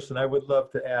in person. I would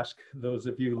love to ask those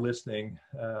of you listening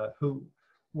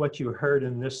what you heard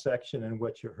in this section and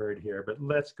what you heard here, but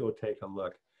let's go take a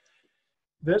look.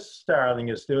 This starling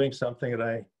is doing something that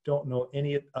I don't know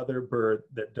any other bird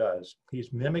that does.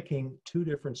 He's mimicking two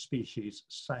different species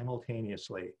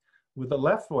simultaneously. With the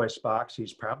left voice box,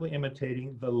 he's probably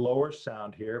imitating the lower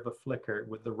sound here of a flicker.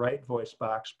 With the right voice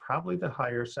box, probably the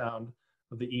higher sound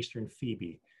of the eastern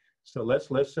phoebe. So let's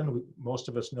listen. Most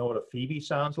of us know what a phoebe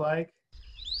sounds like.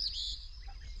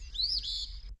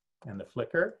 And the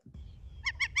flicker.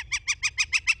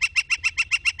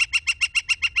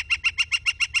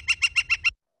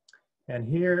 And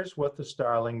here's what the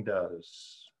starling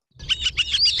does.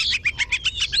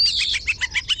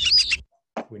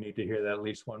 We need to hear that at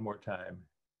least one more time.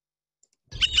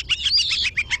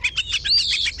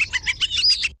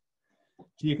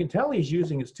 So you can tell he's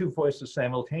using his two voices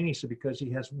simultaneously because he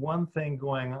has one thing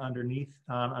going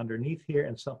underneath here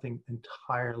and something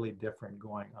entirely different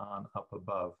going on up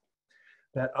above.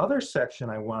 That other section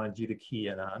I wanted you to key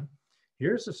in on,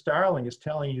 here's the starling is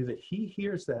telling you that he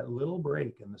hears that little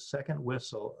break in the second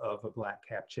whistle of a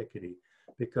black-capped chickadee,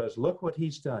 because look what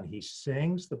he's done. He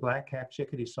sings the black-capped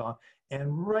chickadee song,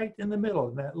 and right in the middle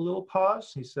of that little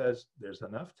pause, he says, there's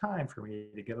enough time for me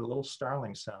to get a little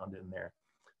starling sound in there.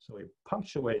 So he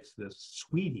punctuates this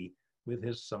sweetie with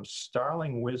some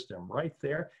starling wisdom right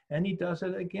there, and he does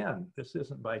it again. This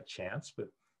isn't by chance, but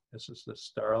this is the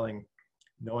starling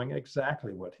knowing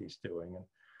exactly what he's doing. And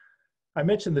I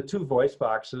mentioned the two voice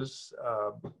boxes.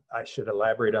 I should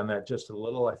elaborate on that just a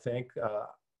little, I think.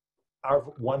 Our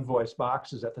one voice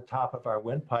box is at the top of our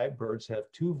windpipe. Birds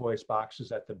have two voice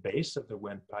boxes at the base of the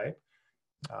windpipe,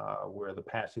 where the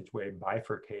passageway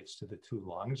bifurcates to the two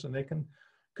lungs, and they can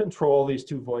control these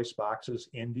two voice boxes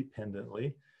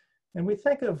independently. And we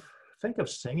think of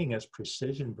singing as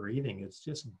precision breathing. It's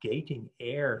just gating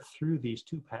air through these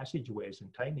two passageways and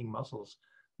tightening muscles,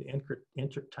 the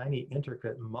tiny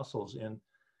intricate muscles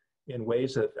in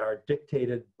ways that are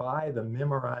dictated by the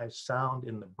memorized sound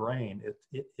in the brain.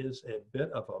 It is a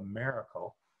bit of a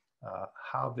miracle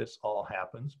how this all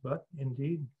happens, but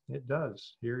indeed it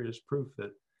does. Here is proof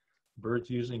that bird's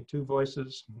using two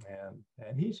voices,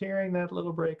 and he's hearing that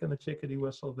little break in the chickadee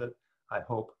whistle that I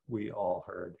hope we all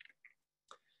heard.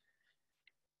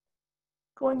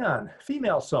 Going on,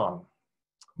 female song.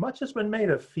 Much has been made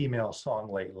of female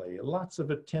song lately. Lots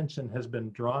of attention has been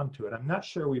drawn to it. I'm not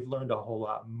sure we've learned a whole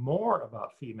lot more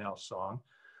about female song,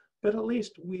 but at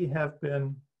least we have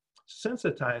been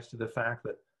sensitized to the fact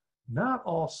that not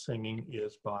all singing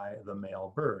is by the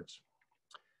male birds.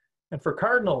 And for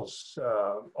cardinals,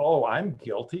 oh, I'm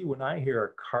guilty. When I hear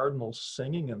a cardinal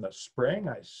singing in the spring,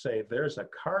 I say there's a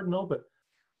cardinal, but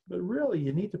really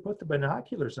you need to put the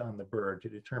binoculars on the bird to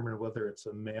determine whether it's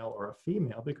a male or a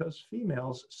female, because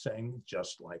females sing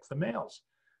just like the males.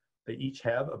 They each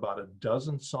have about a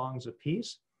dozen songs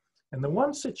apiece. And the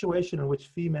one situation in which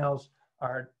females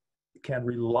can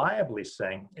reliably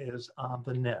sing is on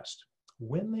the nest,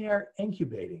 when they are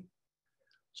incubating.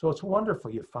 So it's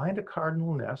wonderful. You find a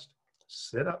cardinal nest,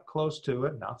 sit up close to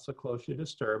it, not so close you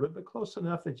disturb it, but close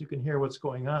enough that you can hear what's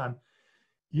going on.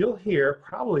 You'll hear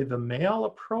probably the male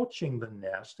approaching the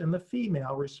nest and the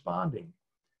female responding.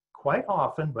 Quite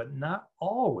often, but not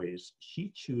always,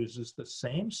 she chooses the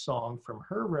same song from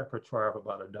her repertoire of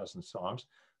about a dozen songs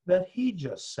that he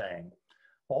just sang.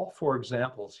 All four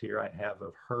examples here I have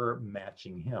of her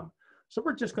matching him. So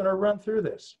we're just going to run through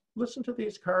this. Listen to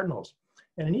these cardinals.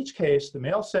 And in each case, the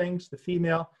male sings, the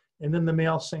female, and then the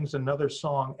male sings another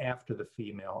song after the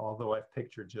female, although I've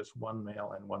pictured just one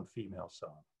male and one female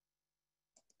song.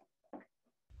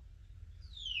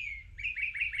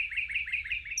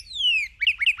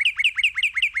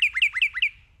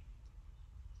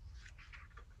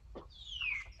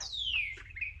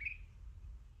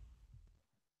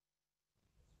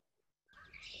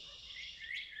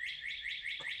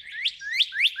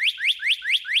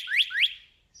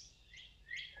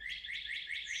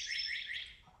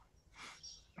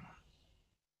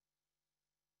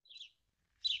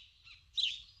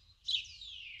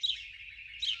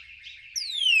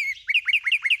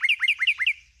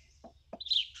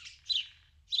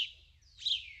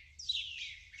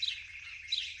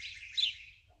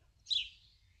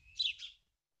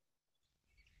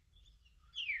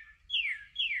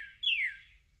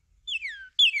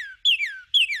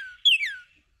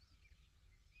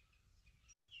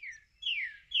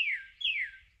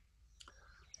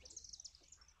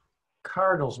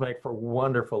 Cardinals make for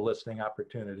wonderful listening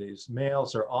opportunities.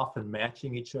 Males are often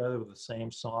matching each other with the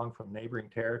same song from neighboring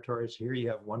territories. Here you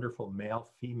have wonderful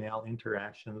male-female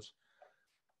interactions.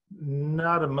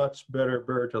 Not a much better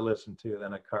bird to listen to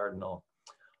than a cardinal.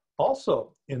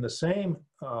 Also, in the same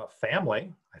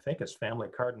family, I think it's family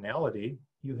cardinality,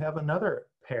 you have another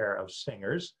pair of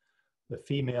singers. The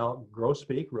female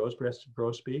grosbeak, rose-breasted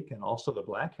grosbeak, and also the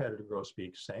black-headed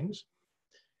grosbeak sings.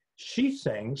 She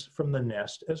sings from the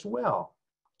nest as well.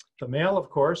 The male,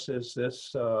 of course, is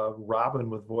this robin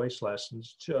with voice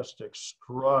lessons, just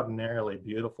extraordinarily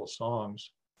beautiful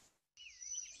songs.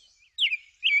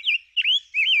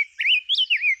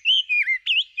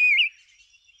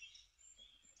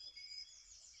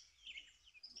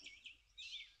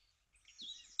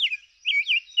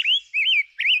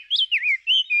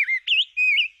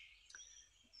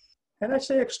 And I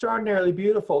say extraordinarily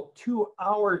beautiful to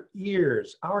our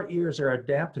ears. Our ears are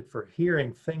adapted for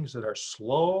hearing things that are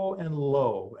slow and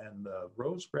low, and the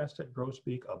rose-breasted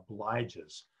grosbeak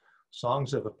obliges.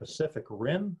 Songs of a Pacific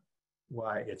wren,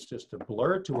 why, it's just a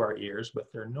blur to our ears,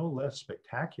 but they're no less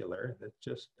spectacular. It's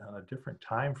just on a different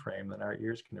time frame than our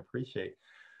ears can appreciate.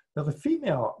 Now, the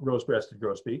female rose-breasted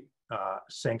grosbeak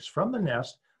sings from the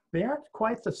nest. They aren't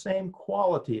quite the same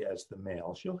quality as the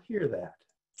males. You'll hear that.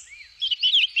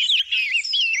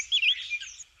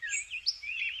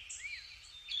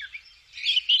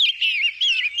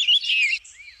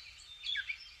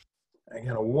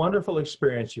 Again, a wonderful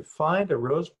experience. You find a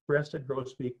rose-breasted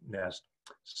grosbeak nest,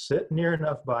 sit near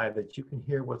enough by that you can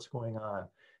hear what's going on,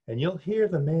 and you'll hear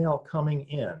the male coming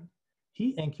in.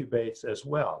 He incubates as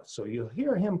well. So you'll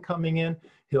hear him coming in,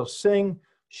 he'll sing,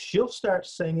 she'll start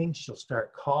singing, she'll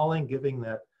start calling, giving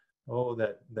that, oh,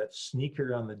 that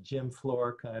sneaker on the gym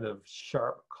floor kind of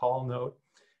sharp call note.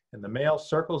 And the male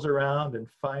circles around, and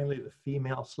finally the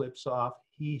female slips off.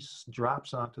 He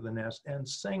drops onto the nest and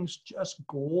sings just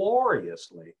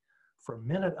gloriously for a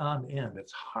minute on end.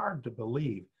 It's hard to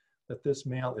believe that this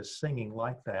male is singing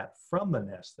like that from the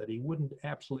nest, that he wouldn't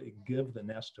absolutely give the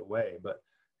nest away, but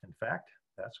in fact,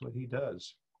 that's what he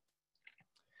does.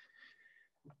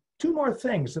 Two more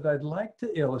things that I'd like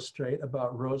to illustrate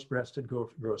about rose-breasted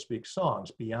grosbeak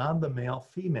songs beyond the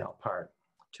male-female part.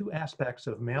 Two aspects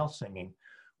of male singing.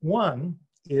 One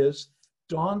is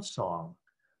dawn song.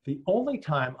 The only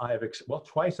time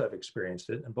twice I've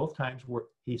experienced it, and both times where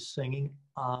he's singing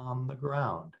on the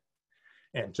ground.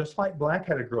 And just like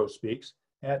black-headed grosbeaks,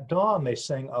 at dawn they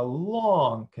sing a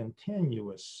long,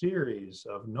 continuous series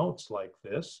of notes like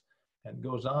this, and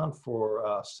goes on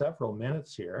for several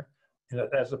minutes here,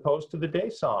 as opposed to the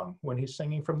day song when he's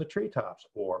singing from the treetops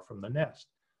or from the nest.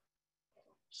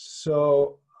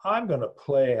 So I'm going to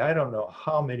play, I don't know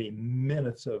how many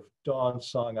minutes of dawn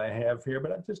song I have here,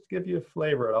 but I'll just give you a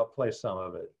flavor. I'll play some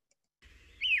of it.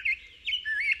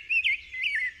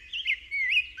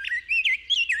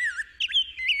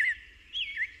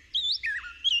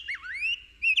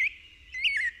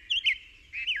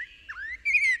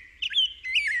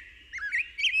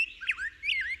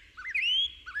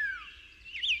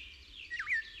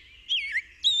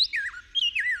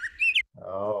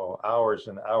 Oh, hours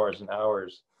and hours and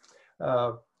hours.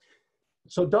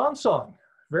 So dawn song,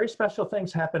 very special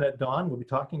things happen at dawn. We'll be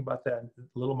talking about that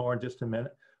a little more in just a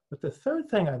minute. But the third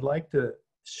thing I'd like to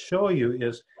show you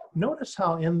is, notice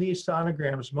how in these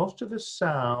sonograms, most of the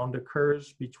sound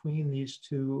occurs between these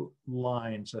two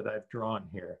lines that I've drawn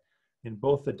here, in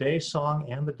both the day song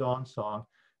and the dawn song.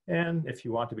 And if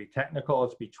you want to be technical,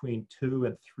 it's between 2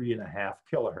 and 3.5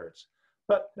 kilohertz.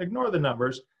 But ignore the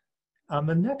numbers. On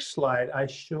the next slide, I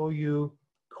show you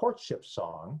courtship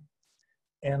song,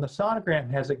 and the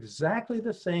sonogram has exactly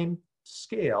the same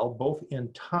scale, both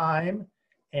in time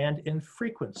and in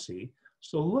frequency.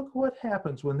 So look what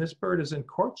happens when this bird is in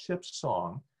courtship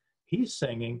song. He's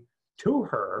singing to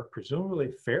her,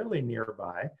 presumably fairly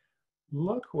nearby.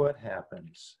 Look what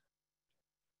happens.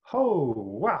 Oh,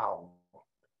 wow.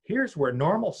 Here's where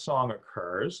normal song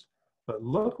occurs, but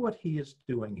look what he is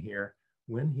doing here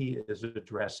when he is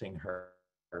addressing her.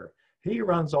 He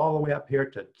runs all the way up here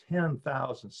to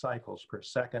 10,000 cycles per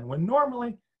second, when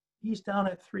normally he's down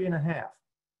at 3.5.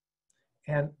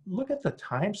 And look at the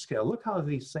time scale. Look how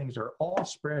these things are all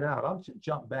spread out. I'll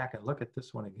jump back and look at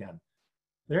this one again.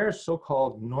 There's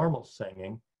so-called normal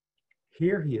singing.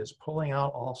 Here he is pulling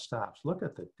out all stops. Look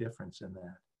at the difference in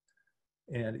that.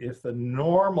 And if the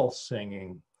normal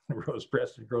singing,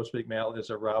 rose-breasted grosbeak male,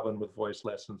 is a robin with voice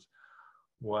lessons,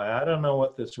 well, I don't know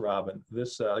what this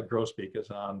grosbeak is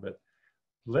on, but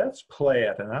let's play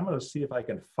it. And I'm going to see if I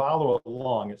can follow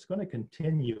along. It's going to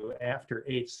continue after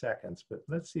 8 seconds, but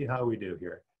let's see how we do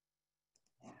here.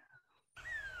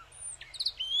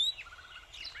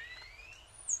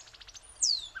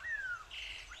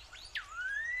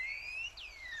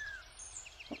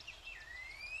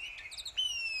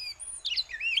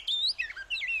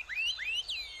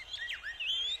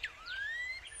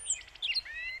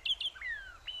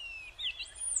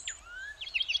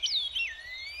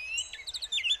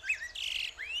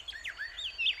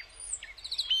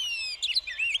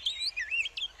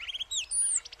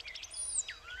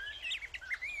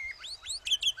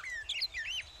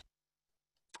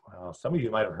 Some of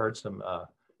you might have heard some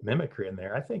mimicry in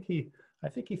there. I think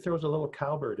he throws a little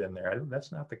cowbird in there.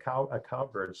 That's not a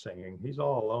cowbird singing. He's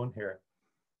all alone here.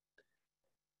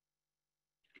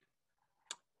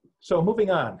 So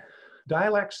moving on,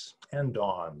 dialects and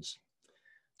dawns.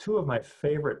 Two of my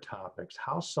favorite topics: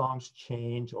 how songs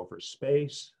change over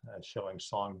space, showing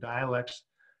song dialects,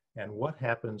 and what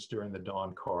happens during the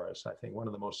dawn chorus. I think one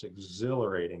of the most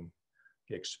exhilarating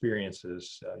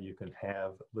experiences you can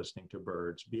have listening to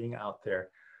birds, being out there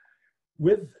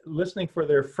listening for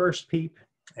their first peep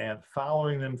and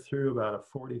following them through about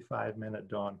a 45-minute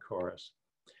dawn chorus.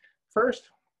 First,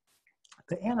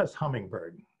 the Anna's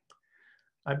hummingbird.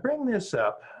 I bring this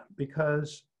up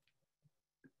because,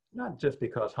 not just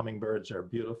because hummingbirds are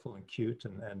beautiful and cute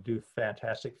and do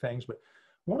fantastic things, but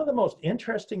one of the most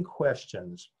interesting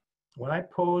questions, when I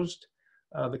posed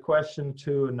the question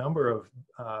to a number of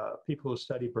people who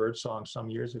study birdsong some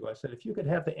years ago, I said, if you could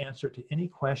have the answer to any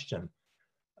question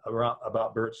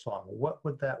about birdsong, what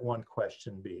would that one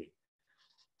question be?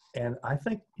 And I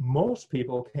think most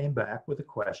people came back with the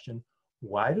question,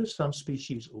 why do some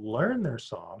species learn their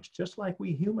songs just like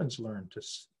we humans learn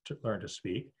to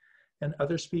speak, and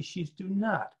other species do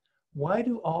not? Why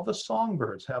do all the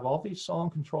songbirds have all these song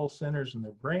control centers in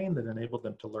their brain that enable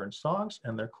them to learn songs,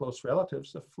 and their close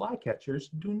relatives, the flycatchers,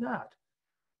 do not?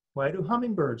 Why do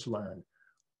hummingbirds learn?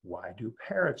 Why do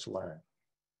parrots learn?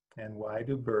 And why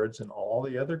do birds and all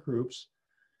the other groups?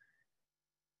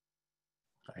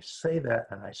 I say that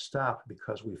and I stop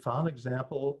because we found an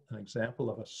example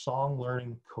of a song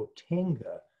learning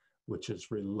cotinga, which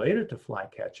is related to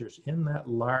flycatchers in that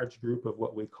large group of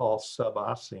what we call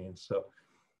subacenes.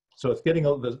 So it's getting,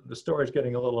 the story's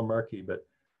getting a little murky, but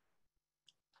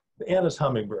the Anna's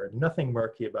hummingbird, nothing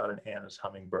murky about an Anna's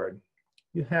hummingbird.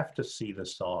 You have to see the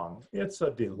song. It's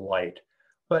a delight,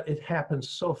 but it happens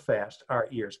so fast, our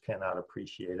ears cannot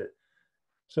appreciate it.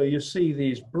 So you see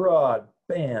these broad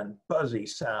band, buzzy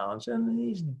sounds and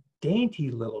these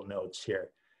dainty little notes here.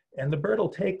 And the bird will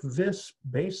take this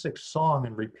basic song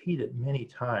and repeat it many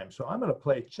times. So I'm going to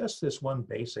play just this one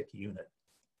basic unit.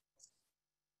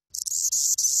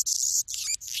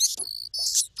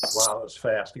 Wow, that was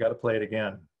fast. I got to play it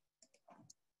again.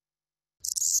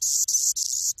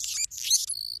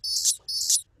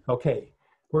 Okay,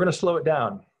 we're going to slow it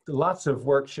down. Lots of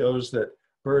work shows that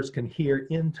birds can hear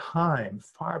in time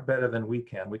far better than we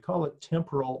can. We call it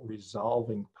temporal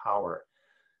resolving power.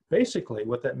 Basically,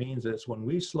 what that means is when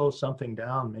we slow something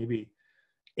down maybe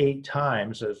 8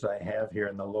 times, as I have here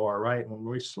in the lower right, when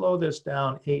we slow this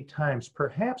down 8 times,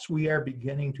 perhaps we are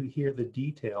beginning to hear the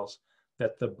details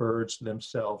that the birds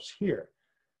themselves hear.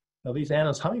 Now, these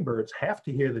Anna's hummingbirds have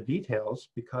to hear the details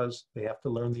because they have to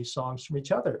learn these songs from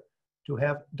each other to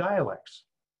have dialects.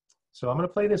 So I'm going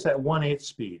to play this at 1/8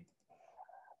 speed.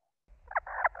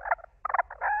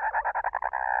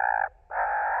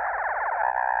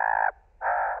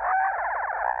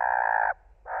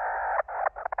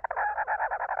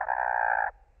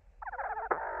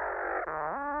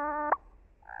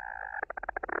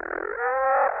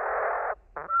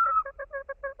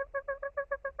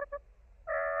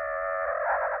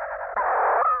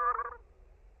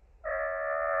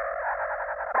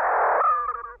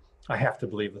 I have to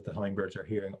believe that the hummingbirds are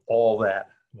hearing all that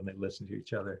when they listen to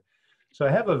each other. So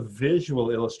I have a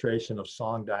visual illustration of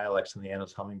song dialects in the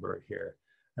Anna's hummingbird here.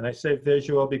 And I say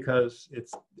visual because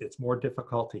it's more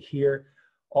difficult to hear.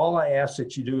 All I ask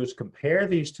that you do is compare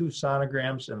these two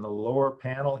sonograms in the lower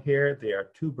panel here. They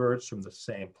are two birds from the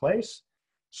same place.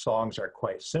 Songs are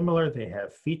quite similar. They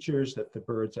have features that the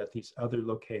birds at these other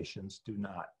locations do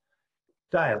not.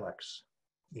 Dialects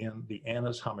in the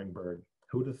Anna's hummingbird.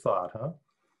 Who'd have thought, huh?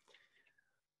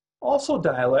 Also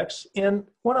dialects in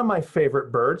one of my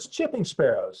favorite birds, chipping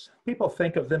sparrows. People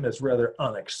think of them as rather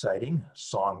unexciting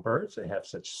songbirds. They have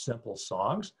such simple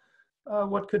songs.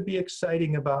 What could be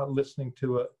exciting about listening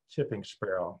to a chipping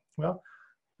sparrow? Well,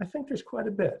 I think there's quite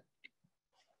a bit.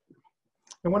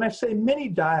 And when I say many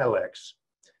dialects,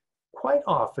 quite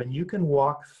often you can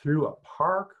walk through a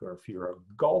park, or if you're a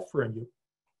golfer and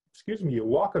you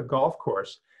walk a golf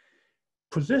course,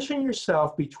 position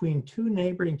yourself between two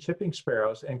neighboring chipping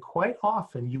sparrows, and quite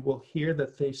often you will hear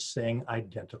that they sing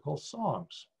identical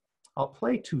songs. I'll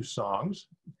play two songs,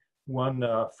 one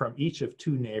from each of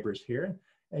two neighbors here,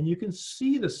 and you can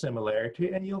see the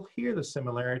similarity and you'll hear the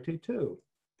similarity too.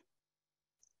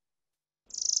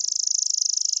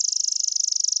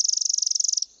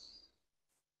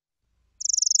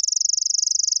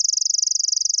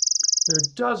 There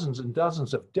are dozens and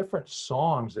dozens of different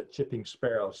songs that chipping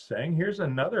sparrows sing. Here's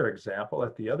another example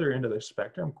at the other end of the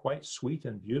spectrum, quite sweet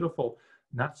and beautiful,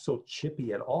 not so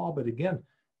chippy at all, but again,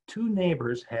 two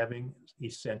neighbors having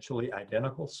essentially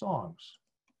identical songs.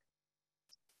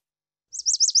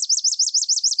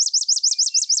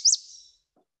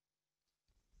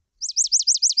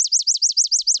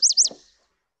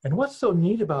 And what's so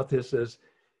neat about this is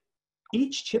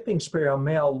each chipping sparrow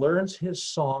male learns his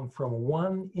song from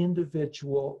one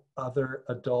individual other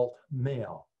adult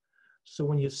male. So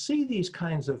when you see these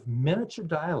kinds of miniature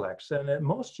dialects, and at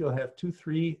most you'll have 2,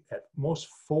 3, at most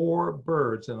 4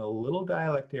 birds in a little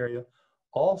dialect area,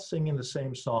 all singing the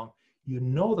same song, you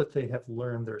know that they have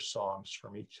learned their songs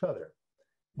from each other.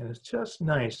 And it's just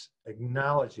nice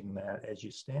acknowledging that as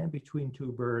you stand between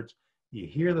two birds, you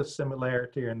hear the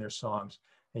similarity in their songs,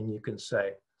 and you can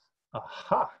say,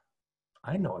 aha,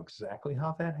 I know exactly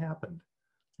how that happened.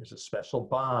 There's a special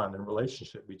bond and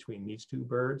relationship between these two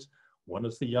birds. One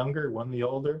is the younger, one the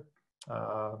older.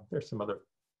 There's some other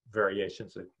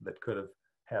variations that could have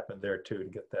happened there too to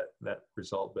get that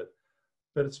result, but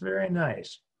it's very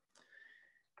nice.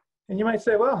 And you might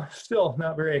say, well, still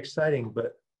not very exciting,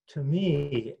 but to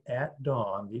me, at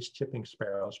dawn, these chipping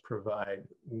sparrows provide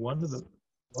one of the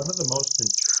most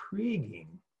intriguing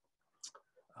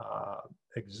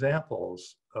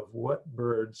examples of what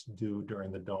birds do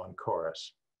during the dawn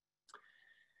chorus.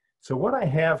 So what I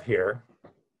have here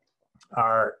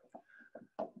are,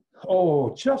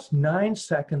 just 9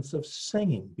 seconds of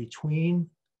singing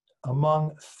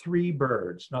among 3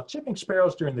 birds. Now, chipping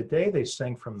sparrows during the day, they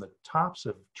sing from the tops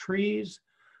of trees,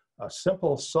 a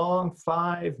simple song,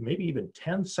 5, maybe even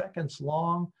 10 seconds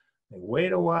long. They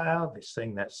wait a while, they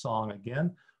sing that song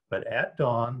again, but at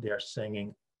dawn, they are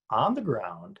singing on the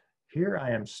ground. Here I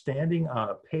am standing on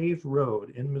a paved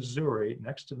road in Missouri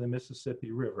next to the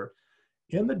Mississippi River.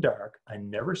 In the dark, I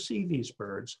never see these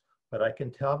birds, but I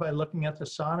can tell by looking at the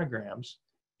sonograms,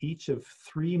 each of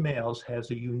 3 males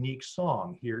has a unique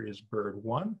song. Here is bird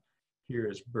 1, here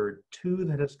is bird 2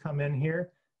 that has come in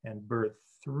here, and bird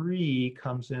 3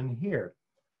 comes in here.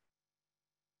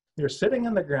 They're sitting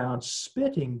on the ground,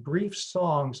 spitting brief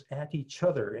songs at each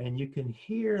other, and you can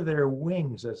hear their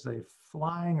wings as they're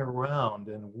flying around,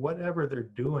 and whatever they're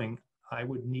doing, I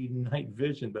would need night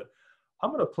vision, but I'm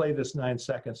going to play this 9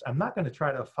 seconds. I'm not going to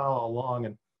try to follow along,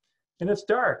 and it's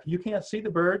dark. You can't see the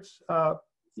birds.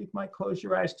 You might close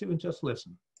your eyes too and just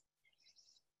listen.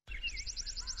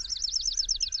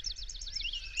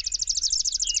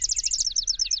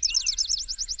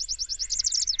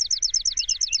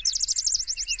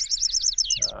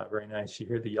 Very nice. You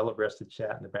hear the yellow-breasted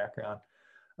chat in the background.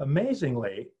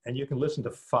 Amazingly, and you can listen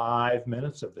to 5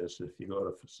 minutes of this if you go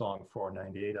to song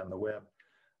 498 on the web.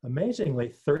 Amazingly,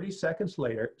 30 seconds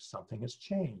later, something has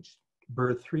changed.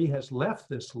 Bird 3 has left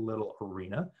this little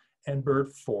arena, and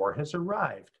bird 4 has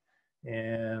arrived.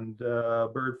 And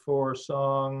bird 4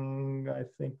 song, I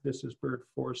think this is bird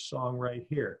 4's song right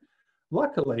here.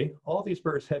 Luckily, all these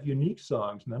birds have unique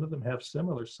songs. None of them have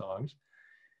similar songs.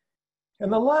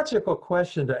 And the logical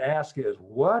question to ask is,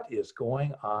 what is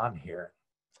going on here?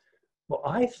 Well,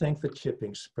 I think the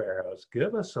chipping sparrows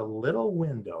give us a little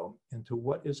window into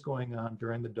what is going on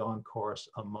during the dawn chorus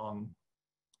among,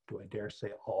 do I dare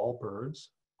say, all birds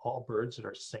that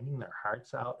are singing their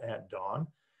hearts out at dawn.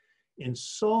 In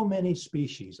so many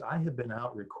species, I have been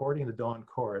out recording the dawn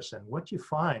chorus, and what you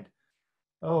find,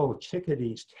 oh,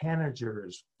 chickadees,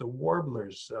 tanagers, the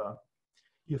warblers,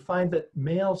 you find that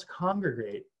males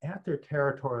congregate at their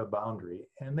territorial boundary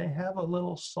and they have a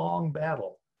little song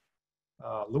battle.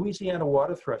 Louisiana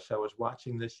water thrush I was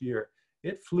watching this year,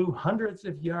 it flew hundreds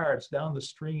of yards down the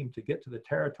stream to get to the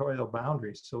territorial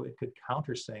boundaries so it could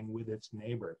countersing with its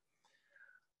neighbor.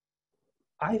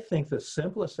 I think the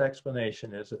simplest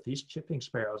explanation is that these chipping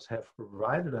sparrows have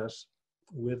provided us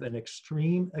with an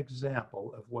extreme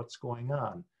example of what's going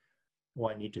on. Oh,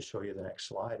 I need to show you the next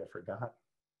slide, I forgot.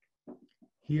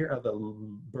 Here are the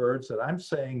birds that I'm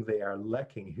saying they are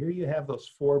lekking. Here you have those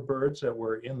 4 birds that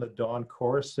were in the dawn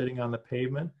chorus sitting on the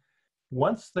pavement.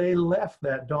 Once they left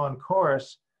that dawn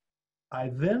chorus, I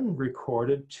then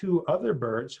recorded 2 other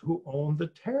birds who owned the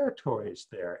territories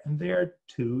there, and they're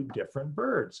 2 different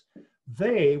birds.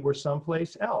 They were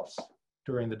someplace else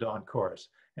during the dawn chorus.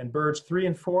 And birds 3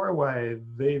 and 4, why,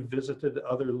 they visited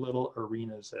other little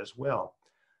arenas as well.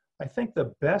 I think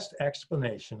the best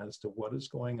explanation as to what is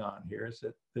going on here is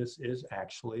that this is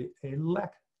actually a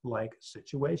lek-like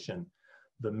situation.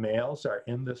 The males are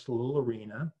in this little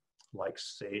arena, like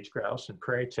sage grouse and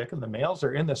prairie chicken. The males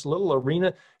are in this little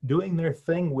arena doing their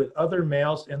thing with other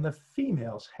males, and the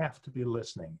females have to be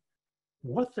listening.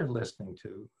 What they're listening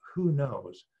to, who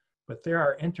knows? But there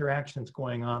are interactions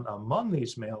going on among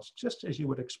these males, just as you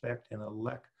would expect in a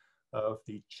lek of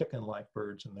the chicken-like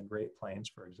birds in the Great Plains,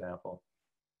 for example.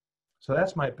 So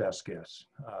that's my best guess.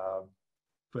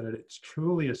 But it's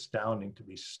truly astounding to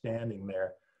be standing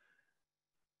there,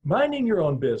 minding your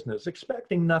own business,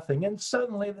 expecting nothing, and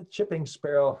suddenly the chipping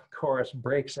sparrow chorus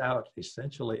breaks out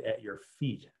essentially at your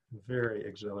feet. Very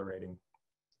exhilarating.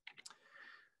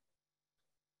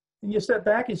 And you step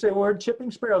back and say, well, where did chipping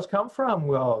sparrows come from?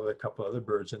 Well, a couple other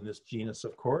birds in this genus,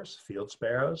 of course, field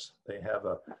sparrows. They have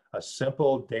a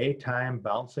simple daytime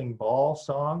bouncing ball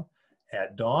song.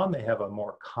 At dawn, they have a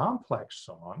more complex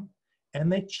song,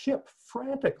 and they chip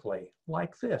frantically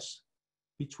like this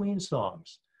between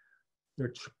songs.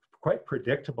 They're quite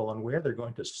predictable on where they're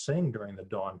going to sing during the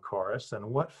dawn chorus, and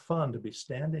what fun to be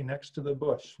standing next to the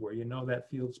bush where you know that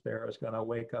field sparrow is going to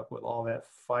wake up with all that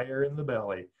fire in the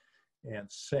belly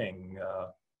and sing.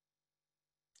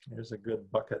 Here's a good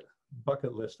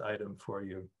bucket list item for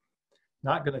you.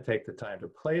 Not going to take the time to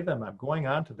play them. I'm going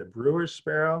on to the brewer's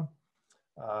sparrow.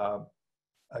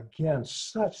 Again,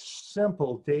 such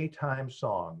simple daytime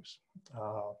songs,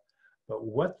 but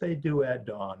what they do at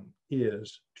dawn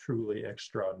is truly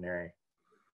extraordinary.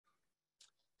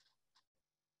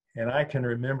 And I can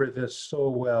remember this so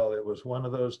well. It was one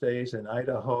of those days in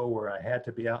Idaho where I had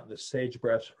to be out in the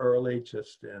sagebrush early,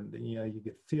 and you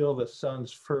could feel the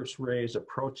sun's first rays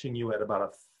approaching you at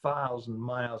about 1,000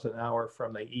 miles an hour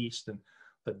from the east, and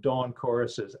the dawn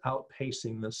chorus is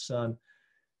outpacing the sun.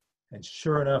 And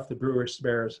sure enough, the brewer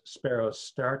sparrows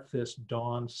start this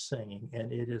dawn singing,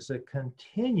 and it is a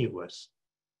continuous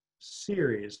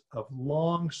series of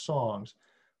long songs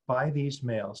by these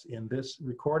males. In this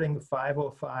recording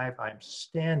 505, I'm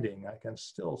standing. I can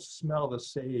still smell the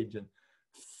sage and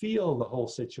feel the whole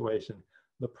situation.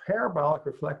 The parabolic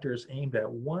reflector is aimed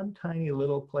at one tiny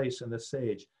little place in the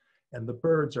sage, and the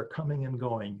birds are coming and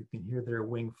going. You can hear their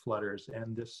wing flutters,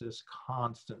 and this is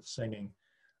constant singing.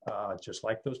 Just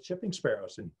like those chipping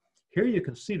sparrows. And here you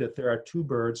can see that there are 2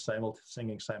 birds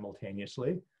singing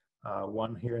simultaneously,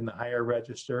 one here in the higher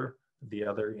register, the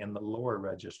other in the lower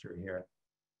register here.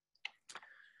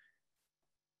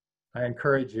 I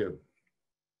encourage you,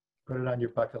 put it on your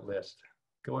bucket list,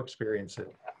 go experience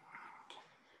it.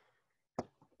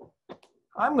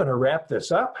 I'm going to wrap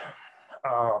this up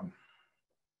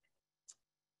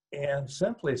and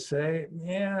simply say,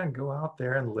 yeah, go out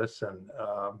there and listen.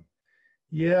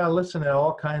 Yeah, listen at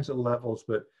all kinds of levels,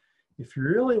 but if you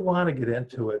really want to get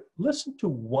into it, listen to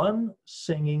one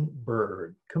singing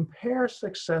bird. Compare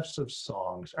successive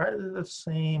songs. Are they the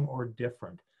same or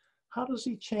different? How does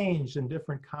he change in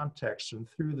different contexts and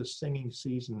through the singing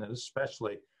season, and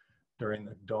especially during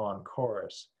the dawn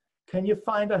chorus? Can you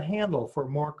find a handle for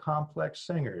more complex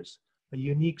singers, a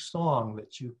unique song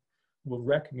that you will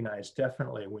recognize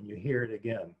definitely when you hear it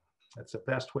again? That's the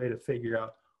best way to figure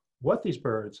out what these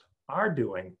birds are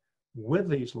doing with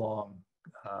these long,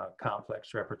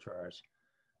 complex repertoires.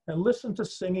 And listen to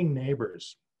singing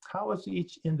neighbors. How is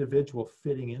each individual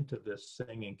fitting into this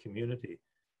singing community?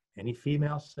 Any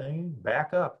female singing?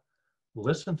 Back up.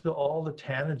 Listen to all the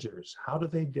tanagers. How do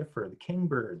they differ? The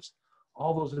kingbirds,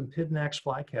 all those Epidnax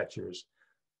flycatchers.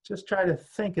 Just try to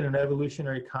think in an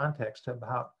evolutionary context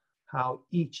about how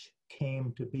each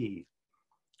came to be.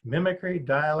 Mimicry,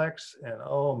 dialects, and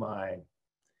oh my.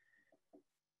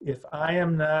 If I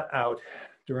am not out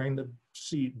during the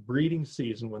breeding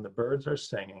season when the birds are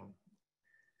singing,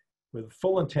 with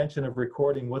full intention of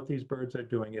recording what these birds are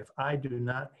doing, if I do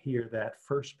not hear that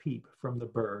first peep from the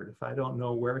bird, if I don't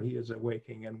know where he is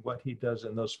awaking and what he does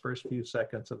in those first few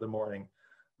seconds of the morning,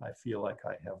 I feel like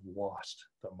I have lost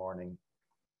the morning.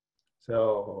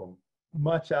 So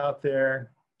much out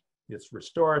there. It's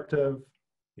restorative,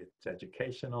 it's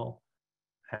educational.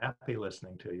 Happy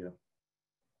listening to you.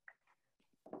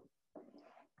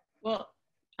 Well,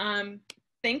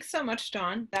 thanks so much,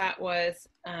 Don. That was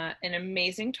an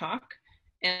amazing talk,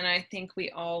 and I think we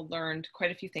all learned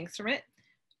quite a few things from it.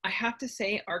 I have to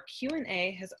say our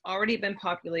Q&A has already been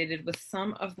populated with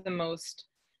some of the most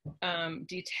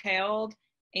detailed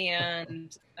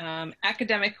and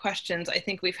academic questions I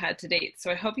think we've had to date.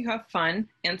 So I hope you have fun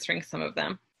answering some of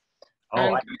them.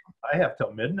 Oh, I have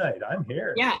till midnight. I'm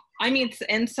here. Yeah, I mean,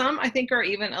 and some I think are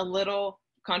even a little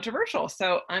controversial.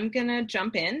 So I'm gonna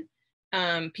jump in.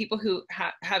 People who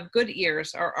have good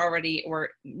ears are already, or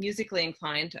musically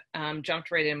inclined,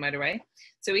 jumped right in right away.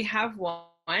 So we have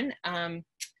one.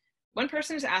 One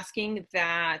person is asking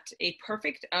that a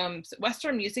perfect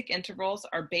Western music intervals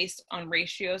are based on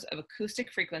ratios of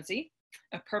acoustic frequency.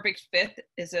 A perfect fifth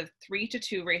is a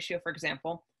 3:2 ratio, for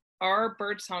example. Are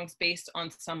bird songs based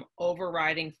on some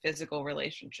overriding physical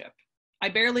relationship? I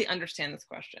barely understand this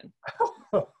question.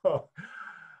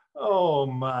 Oh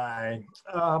my.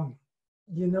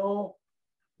 You know,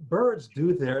 birds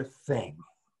do their thing.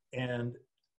 And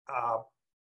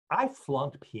I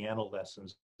flunked piano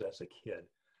lessons as a kid.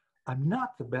 I'm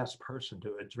not the best person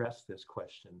to address this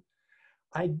question.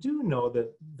 I do know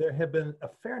that there have been a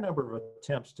fair number of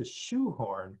attempts to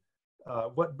shoehorn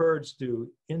what birds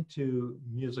do into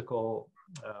musical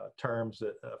terms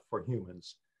for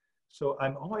humans. So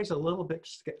I'm always a little bit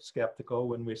skeptical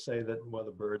when we say that, well,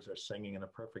 the birds are singing in a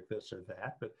perfect this or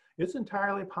that, but it's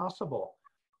entirely possible.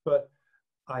 But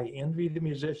I envy the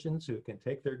musicians who can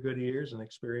take their good ears and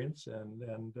experience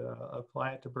and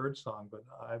apply it to birdsong, but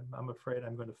I'm afraid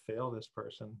I'm going to fail this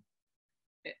person.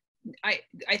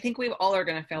 I think we all are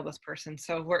going to fail this person,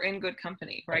 so we're in good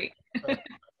company, right?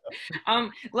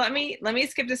 Let me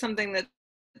skip to something that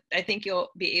I think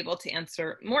you'll be able to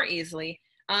answer more easily.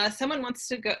 Someone wants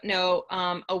to know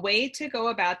a way to go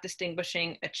about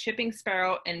distinguishing a chipping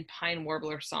sparrow and pine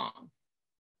warbler song.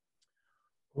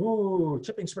 Ooh,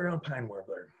 chipping sparrow and pine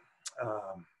warbler.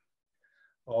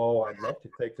 Oh, I'd love to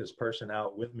take this person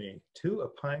out with me to a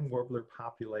pine warbler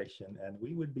population, and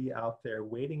we would be out there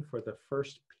waiting for the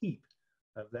first peep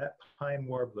of that pine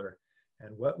warbler.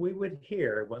 And what we would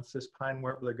hear once this pine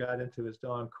warbler got into his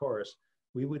dawn chorus,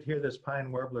 we would hear this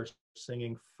pine warbler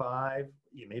singing 5,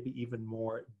 maybe even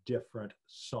more different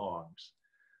songs.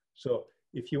 So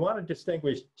if you want to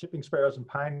distinguish chipping sparrows and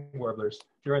pine warblers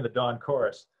during the dawn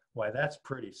chorus, why, that's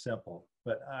pretty simple.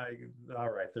 But all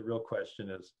right, the real question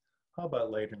is, how about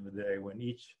later in the day when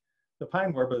the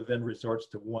pine warbler then resorts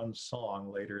to one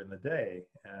song later in the day,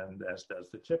 and as does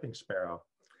the chipping sparrow.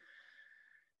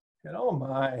 And oh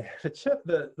my,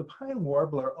 the pine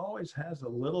warbler always has a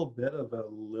little bit of a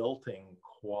lilting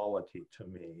quality to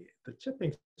me. The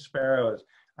chipping sparrow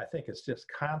I think it's just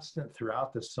constant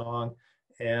throughout the song,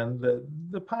 and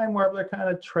the pine warbler kind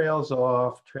of trails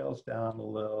down a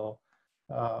little.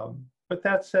 But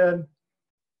that said,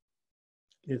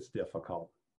 it's difficult.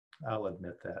 I'll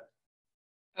admit that.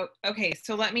 Oh, okay,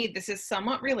 so this is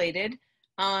somewhat related.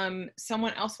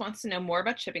 Someone else wants to know more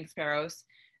about chipping sparrows.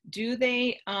 Do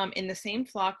they, in the same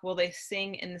flock, will they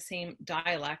sing in the same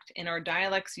dialect? And are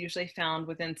dialects usually found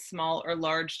within small or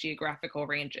large geographical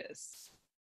ranges?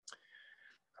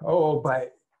 Oh, by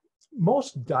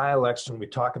most dialects, when we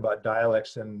talk about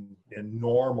dialects in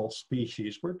normal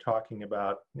species, we're talking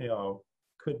about,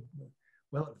 it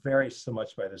varies so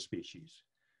much by the species.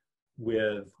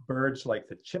 With birds like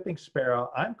the chipping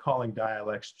sparrow, I'm calling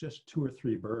dialects just 2 or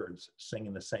 3 birds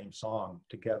singing the same song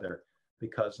together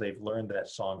because they've learned that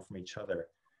song from each other.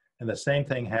 And the same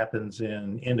thing happens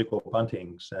in indigo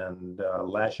buntings and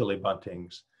lazuli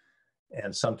buntings,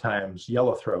 and sometimes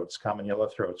yellowthroats, common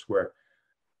yellowthroats, where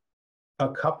a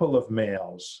couple of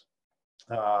males,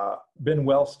 been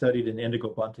well studied in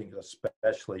indigo buntings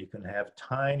especially, you can have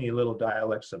tiny little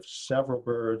dialects of several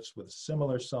birds with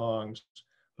similar songs,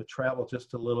 but travel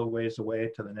just a little ways away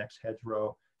to the next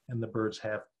hedgerow, and the birds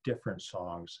have different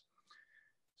songs.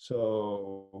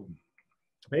 So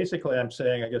basically I'm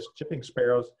saying, I guess, chipping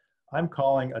sparrows, I'm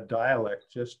calling a dialect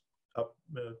just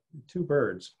 2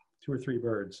 birds, 2 or 3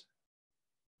 birds.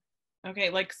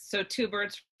 Okay, so 2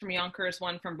 birds from Yonkers,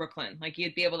 1 from Brooklyn. Like,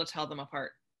 you'd be able to tell them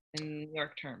apart in New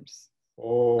York terms.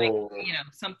 Oh. Like,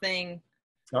 something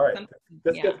All right,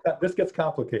 Yeah. this gets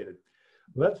complicated.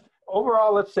 Let's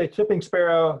say chipping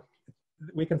sparrow,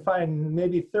 we can find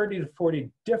maybe 30 to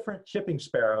 40 different chipping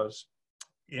sparrows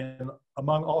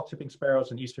among all chipping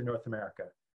sparrows in Eastern North America.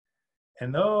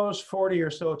 And those 40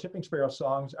 or so chipping sparrow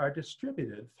songs are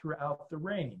distributed throughout the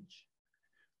range.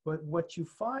 But what you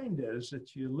find is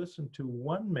that you listen to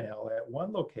one male at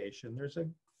one location, there's a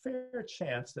fair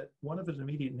chance that one of his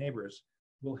immediate neighbors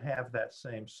will have that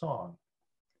same song.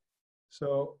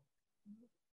 So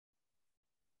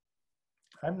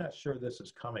I'm not sure this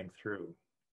is coming through.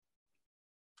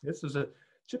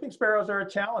 Chipping sparrows are a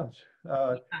challenge.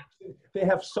 They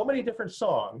have so many different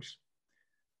songs,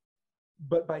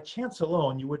 but by chance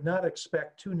alone, you would not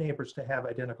expect two neighbors to have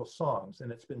identical songs.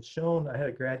 And it's been shown, I had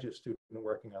a graduate student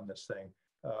working on this thing,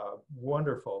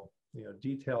 wonderful,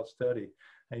 detailed study.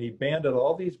 And he banded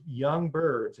all these young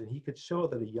birds, and he could show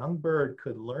that a young bird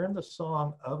could learn the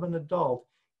song of an adult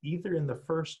either in the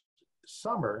first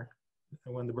summer,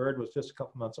 when the bird was just a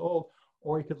couple months old,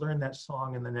 or he could learn that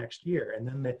song in the next year. And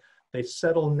then they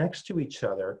settle next to each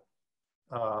other.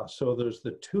 So there's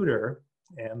the tutor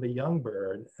and the young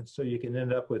bird. And so you can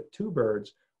end up with two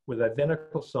birds with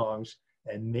identical songs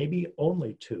and maybe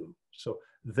only two. So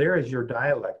there is your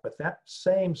dialect, but that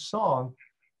same song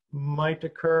might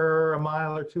occur a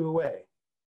mile or two away.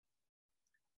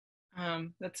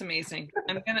 That's amazing.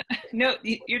 No,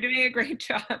 you're doing a great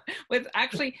job with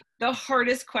actually the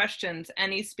hardest questions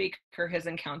any speaker has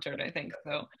encountered, I think.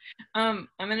 So I'm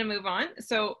going to move on.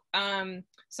 So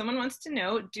someone wants to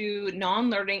know, do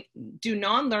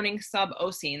non-learning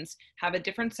sub-Oceans have a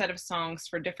different set of songs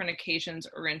for different occasions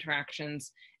or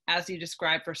interactions as you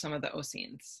described for some of the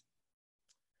Oceans?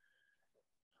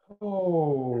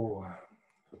 Oh,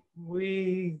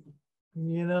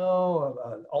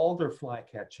 an alder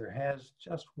flycatcher has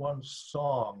just one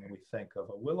song we think of.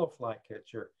 A willow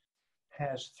flycatcher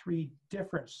has three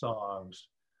different songs.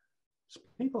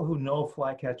 People who know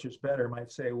flycatchers better might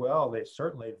say, well, they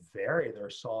certainly vary their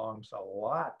songs a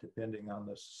lot depending on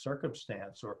the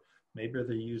circumstance, or maybe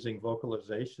they're using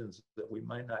vocalizations that we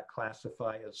might not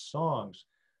classify as songs.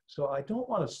 So I don't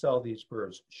want to sell these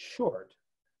birds short,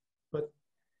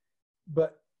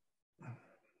 but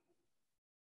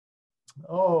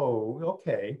oh,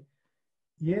 okay.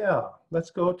 Yeah,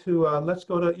 let's go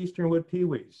to Eastern Wood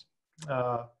Peewees.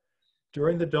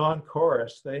 During the dawn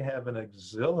chorus, they have an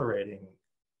exhilarating,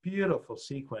 beautiful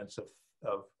sequence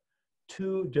of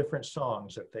two different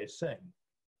songs that they sing.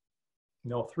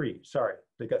 No, three, sorry.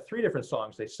 They got three different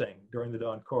songs they sing during the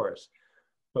dawn chorus.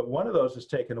 But one of those is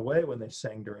taken away when they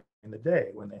sing during the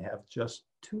day, when they have just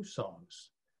two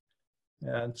songs.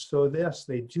 And so, yes,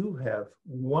 they do have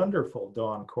wonderful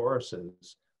dawn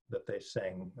choruses that they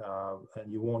sing,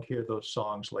 and you won't hear those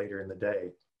songs later in the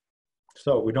day.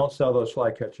 So we don't sell those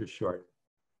flycatchers short.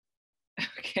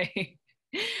 Okay.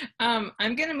 I'm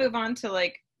going to move on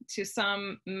to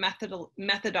some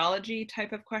methodology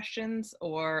type of questions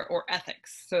or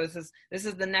ethics. So this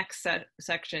is the next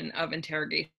section of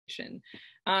interrogation.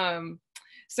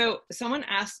 So someone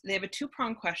asked, they have a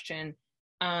two-pronged question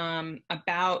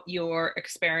about your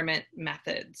experiment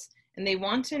methods. And they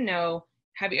want to know,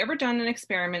 have you ever done an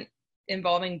experiment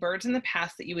involving birds in the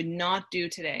past that you would not do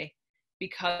today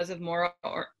because of moral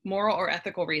or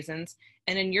ethical reasons?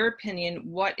 And in your opinion,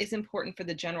 what is important for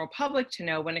the general public to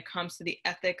know when it comes to the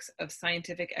ethics of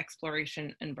scientific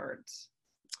exploration in birds?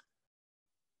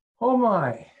 Oh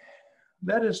my,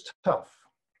 that is tough.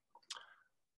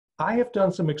 I have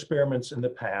done some experiments in the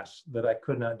past that I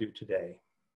could not do today.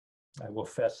 I will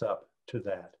fess up to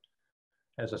that.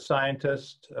 As a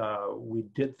scientist, we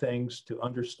did things to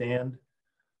understand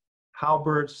how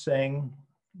birds sing.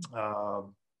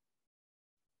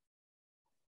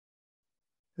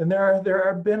 And there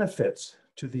are benefits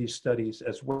to these studies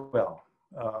as well.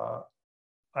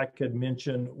 I could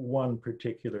mention one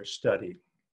particular study.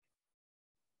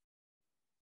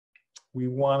 We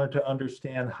wanted to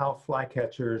understand how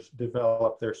flycatchers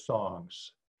develop their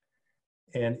songs.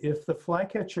 And if the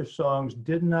flycatchers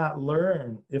did not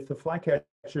learn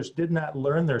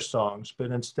their songs,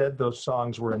 but instead those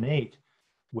songs were innate,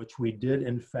 which we did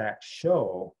in fact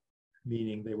show,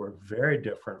 meaning they were very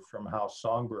different from how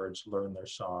songbirds learn their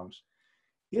songs.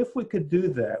 If we could do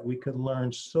that, we could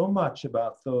learn so much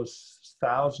about those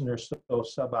 1,000 or so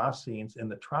subacenes in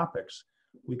the tropics.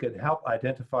 We could help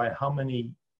identify how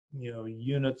many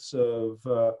units of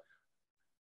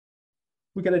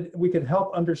we could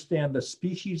help understand the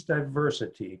species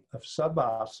diversity of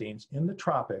subacenes in the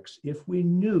tropics if we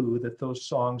knew that those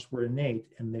songs were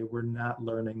innate and they were not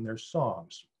learning their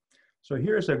songs. So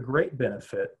here's a great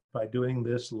benefit by doing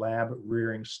this lab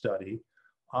rearing study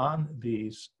on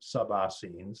these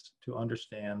suboceans to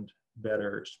understand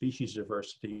better species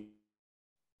diversity,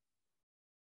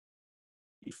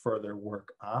 further work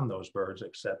on those birds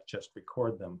except just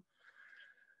record them.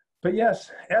 But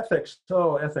yes, ethics,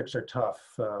 ethics are tough.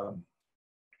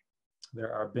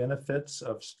 There are benefits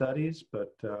of studies,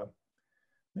 but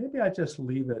maybe I just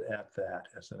leave it at that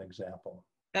as an example.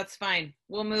 That's fine.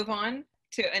 We'll move on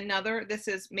to another. This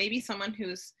is maybe someone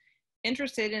who's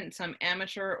interested in some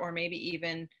amateur or maybe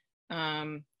even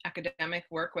academic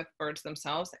work with birds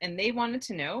themselves, and they wanted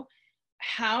to know,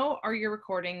 how are your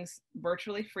recordings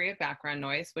virtually free of background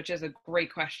noise, which is a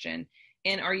great question,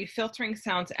 and are you filtering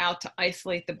sounds out to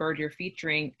isolate the bird you're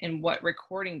featuring, and what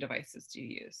recording devices do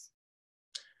you use?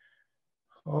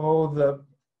 Oh,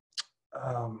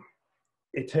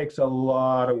 it takes a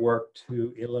lot of work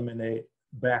to eliminate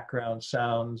background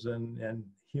sounds and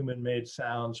human-made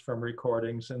sounds from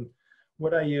recordings. And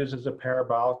what I use is a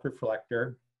parabolic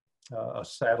reflector, a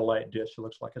satellite dish. It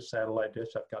looks like a satellite dish.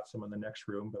 I've got some in the next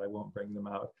room, but I won't bring them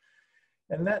out.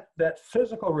 And that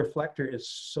physical reflector is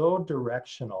so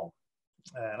directional.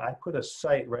 And I put a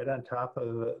sight right on top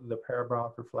of the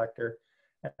parabolic reflector,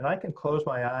 and I can close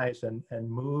my eyes and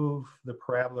move the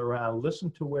parabola around,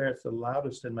 listen to where it's the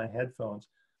loudest in my headphones,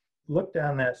 look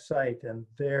down that sight, and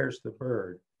there's the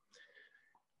bird.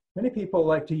 Many people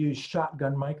like to use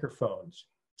shotgun microphones,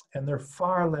 and they're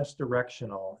far less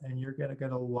directional, and you're going to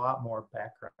get a lot more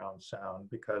background sound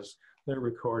because they're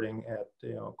recording at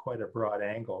quite a broad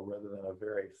angle rather than a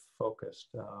very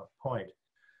focused point.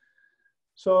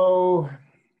 So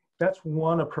that's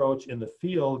one approach in the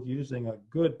field, using a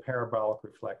good parabolic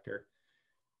reflector.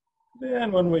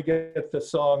 Then when we get the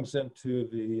songs into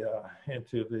the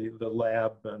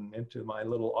lab and into my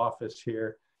little office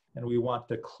here, and we want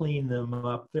to clean them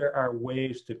up, there are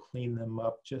ways to clean them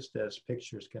up just as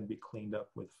pictures can be cleaned up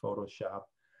with Photoshop.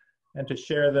 And to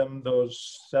share them,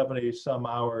 those 70 some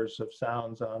hours of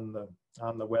sounds on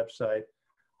the website,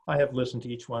 I have listened to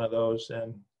each one of those,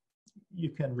 and you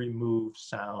can remove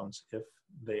sounds if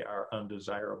they are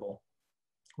undesirable.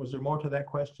 Was there more to that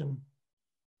question?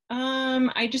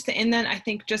 And then I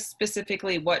think just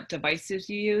specifically what devices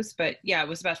you use, but yeah, it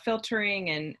was about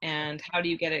filtering and how do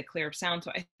you get it clear of sound.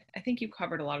 So I think you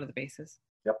covered a lot of the bases.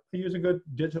 Yep, I use a good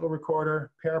digital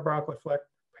recorder, parabolic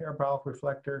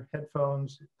reflector,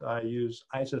 headphones. I use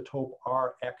Isotope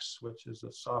RX, which is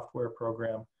a software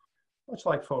program, much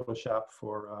like Photoshop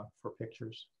for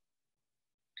pictures.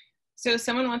 So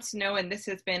someone wants to know, and this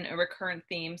has been a recurrent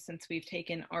theme since we've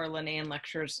taken our Linnaean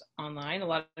lectures online, a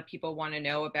lot of people want to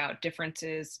know about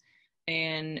differences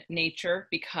in nature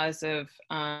because of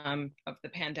the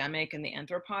pandemic and the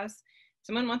anthropause.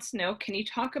 Someone wants to know, can you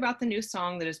talk about the new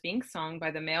song that is being sung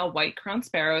by the male white-crowned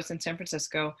sparrows in San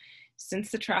Francisco since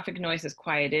the traffic noise has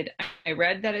quieted? I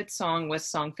read that its song was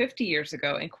sung 50 years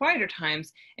ago in quieter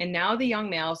times, and now the young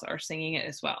males are singing it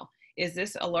as well. Is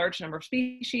this a large number of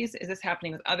species? Is this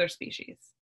happening with other species?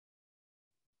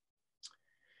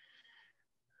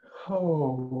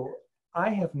 Oh, I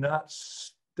have not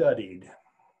studied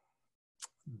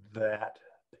that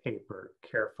paper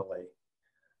carefully.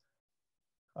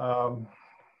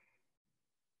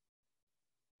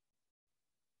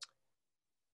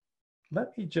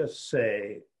 Let me just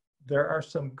say, there are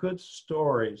some good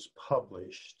stories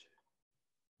published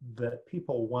that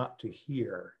people want to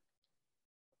hear,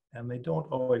 and they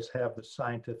don't always have the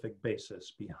scientific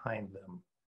basis behind them.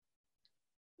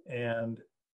 And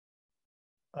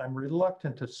I'm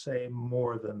reluctant to say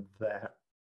more than that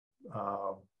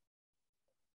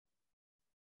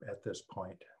at this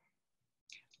point.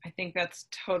 I think that's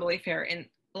totally fair. And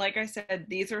like I said,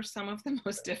 these are some of the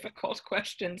most difficult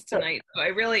questions tonight. So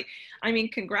I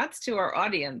mean, congrats to our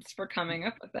audience for coming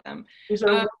up with them. These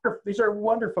are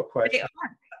wonderful questions.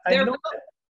 They are.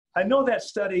 I know that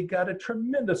study got a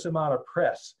tremendous amount of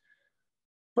press,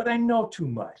 but I know too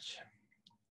much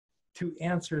to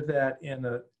answer that in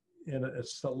a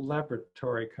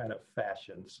celebratory kind of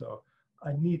fashion. So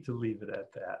I need to leave it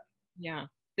at that. Yeah,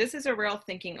 this is a real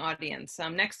thinking audience.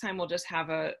 Next time we'll just have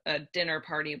a dinner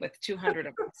party with 200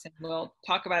 of us, and we'll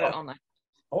talk about it all night.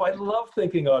 Oh, I love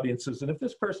thinking audiences. And if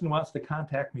this person wants to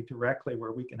contact me directly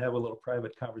where we can have a little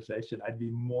private conversation, I'd be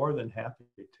more than happy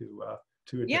to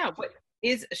Yeah.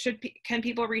 Can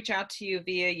people reach out to you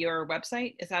via your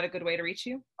website? Is that a good way to reach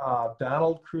you?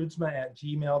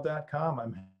 DonaldKroodsma@gmail.com.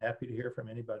 I'm happy to hear from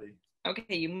anybody.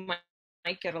 Okay, you might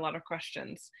get a lot of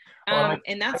questions.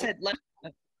 And that said,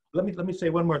 let me say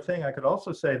one more thing. I could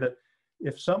also say that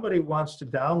if somebody wants to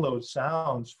download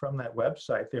sounds from that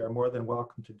website, they are more than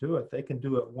welcome to do it. They can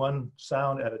do it one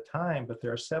sound at a time, but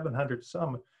there are 700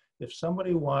 some. If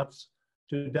somebody wants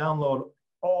to download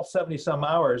all 70 some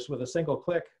hours with a single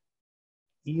click,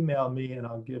 email me and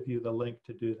I'll give you the link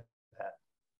to do that.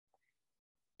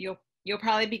 You'll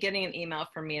probably be getting an email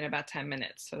from me in about 10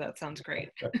 minutes. So that sounds great.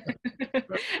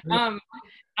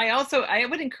 I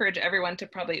would encourage everyone to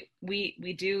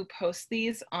we do post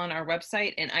these on our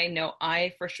website, and I know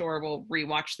I for sure will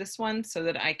rewatch this one so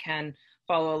that I can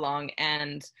follow along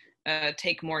and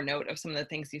take more note of some of the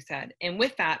things you said. And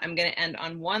with that, I'm going to end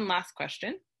on one last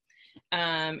question,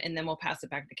 and then we'll pass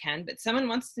it back to Ken. But someone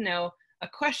wants to know a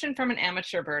question from an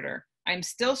amateur birder. I'm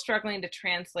still struggling to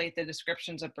translate the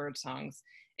descriptions of bird songs.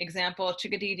 Example,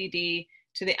 chickadee-dee-dee,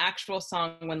 to the actual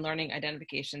song when learning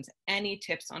identifications. Any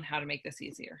tips on how to make this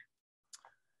easier?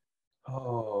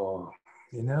 Oh,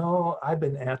 I've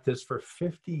been at this for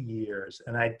 50 years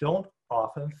and I don't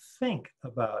often think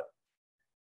about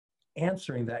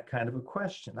answering that kind of a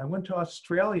question. I went to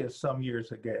Australia some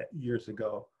years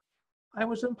ago. I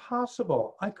was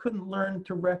impossible. I couldn't learn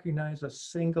to recognize a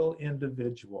single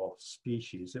individual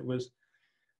species.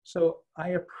 So I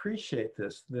appreciate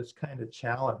this kind of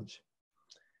challenge.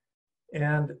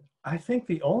 And I think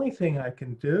the only thing I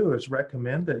can do is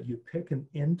recommend that you pick an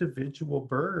individual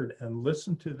bird and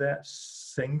listen to that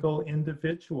single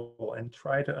individual and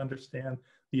try to understand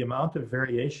the amount of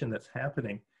variation that's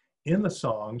happening in the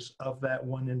songs of that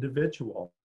one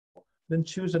individual. Then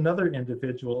choose another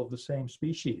individual of the same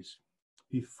species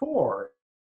before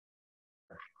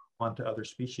on to other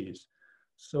species.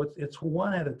 So it's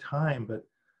one at a time, but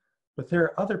there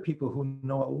are other people who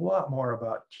know a lot more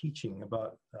about teaching,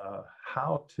 about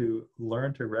how to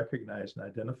learn to recognize and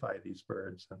identify these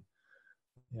birds. And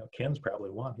Ken's probably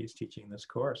one. He's teaching this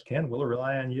course. Ken, we'll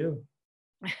rely on you.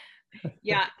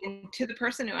 Yeah, and to the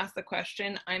person who asked the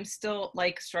question, I'm still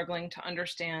struggling to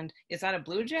understand, is that a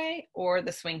blue jay or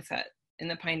the swing set in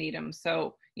the Pinetum?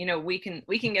 So we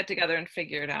can get together and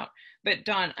figure it out. But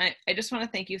Dawn, I just want to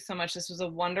thank you so much. This was a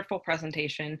wonderful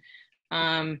presentation.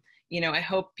 I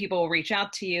hope people will reach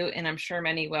out to you, and I'm sure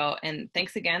many will. And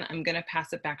thanks again. I'm going to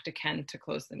pass it back to Ken to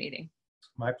close the meeting.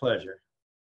 My pleasure.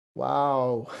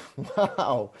 Wow.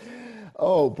 Wow.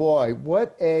 Oh boy,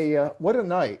 what a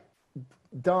night.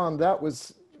 Don, that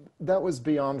was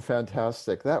beyond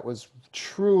fantastic. That was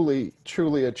truly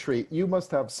a treat. You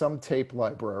must have some tape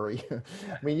library. I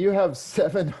mean, you have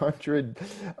 700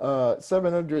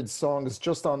 songs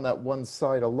just on that one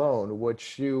side alone,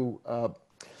 which you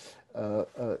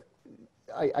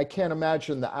I can't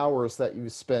imagine the hours that you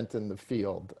spent in the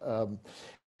field.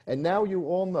 And now you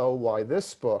all know why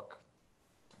this book,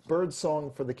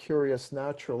 Birdsong for the Curious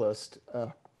Naturalist,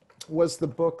 was the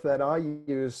book that I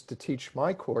used to teach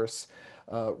my course,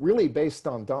 really based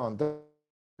on Don.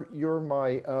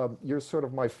 You're sort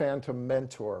of my phantom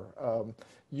mentor.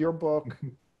 Your book,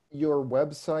 your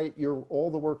website, all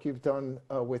the work you've done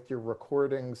with your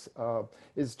recordings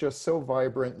is just so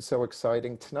vibrant and so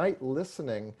exciting. Tonight,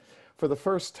 listening for the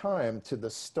first time to the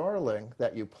starling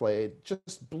that you played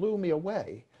just blew me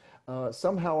away.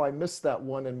 Somehow I missed that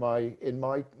one in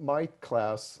my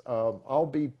class. I'll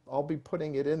be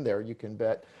putting it in there, you can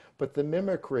bet. But the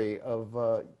mimicry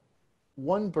of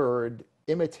one bird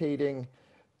imitating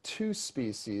two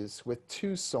species with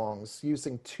two songs,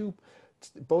 using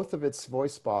both of its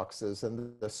voice boxes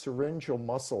and the syringeal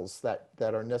muscles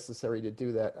that are necessary to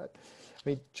do that. I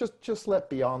mean, just let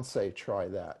Beyonce try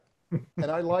that.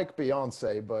 And I like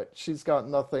Beyonce, but she's got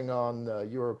nothing on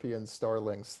European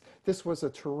starlings. This was a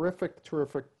terrific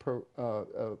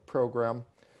program.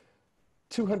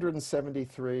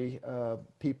 273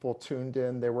 people tuned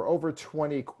in. There were over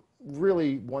 20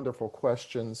 really wonderful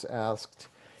questions asked.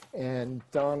 And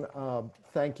Don,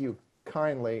 thank you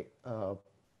kindly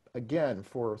again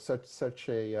for such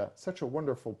a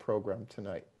wonderful program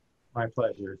tonight. My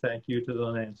pleasure. Thank you to the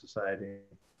Linnean Society.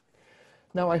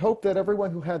 Now, I hope that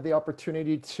everyone who had the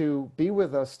opportunity to be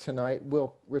with us tonight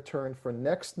will return for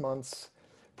next month's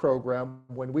program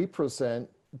when we present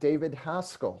David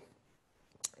Haskell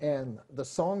and the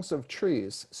Songs of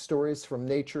Trees, Stories from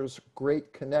Nature's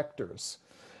Great Connectors.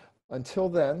 Until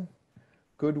then,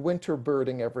 good winter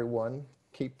birding, everyone.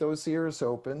 Keep those ears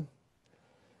open.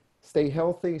 Stay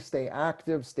healthy, stay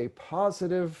active, stay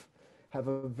positive. Have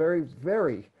a very,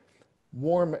 very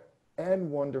warm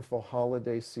and wonderful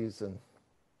holiday season.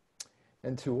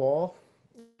 And to all,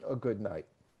 a good night.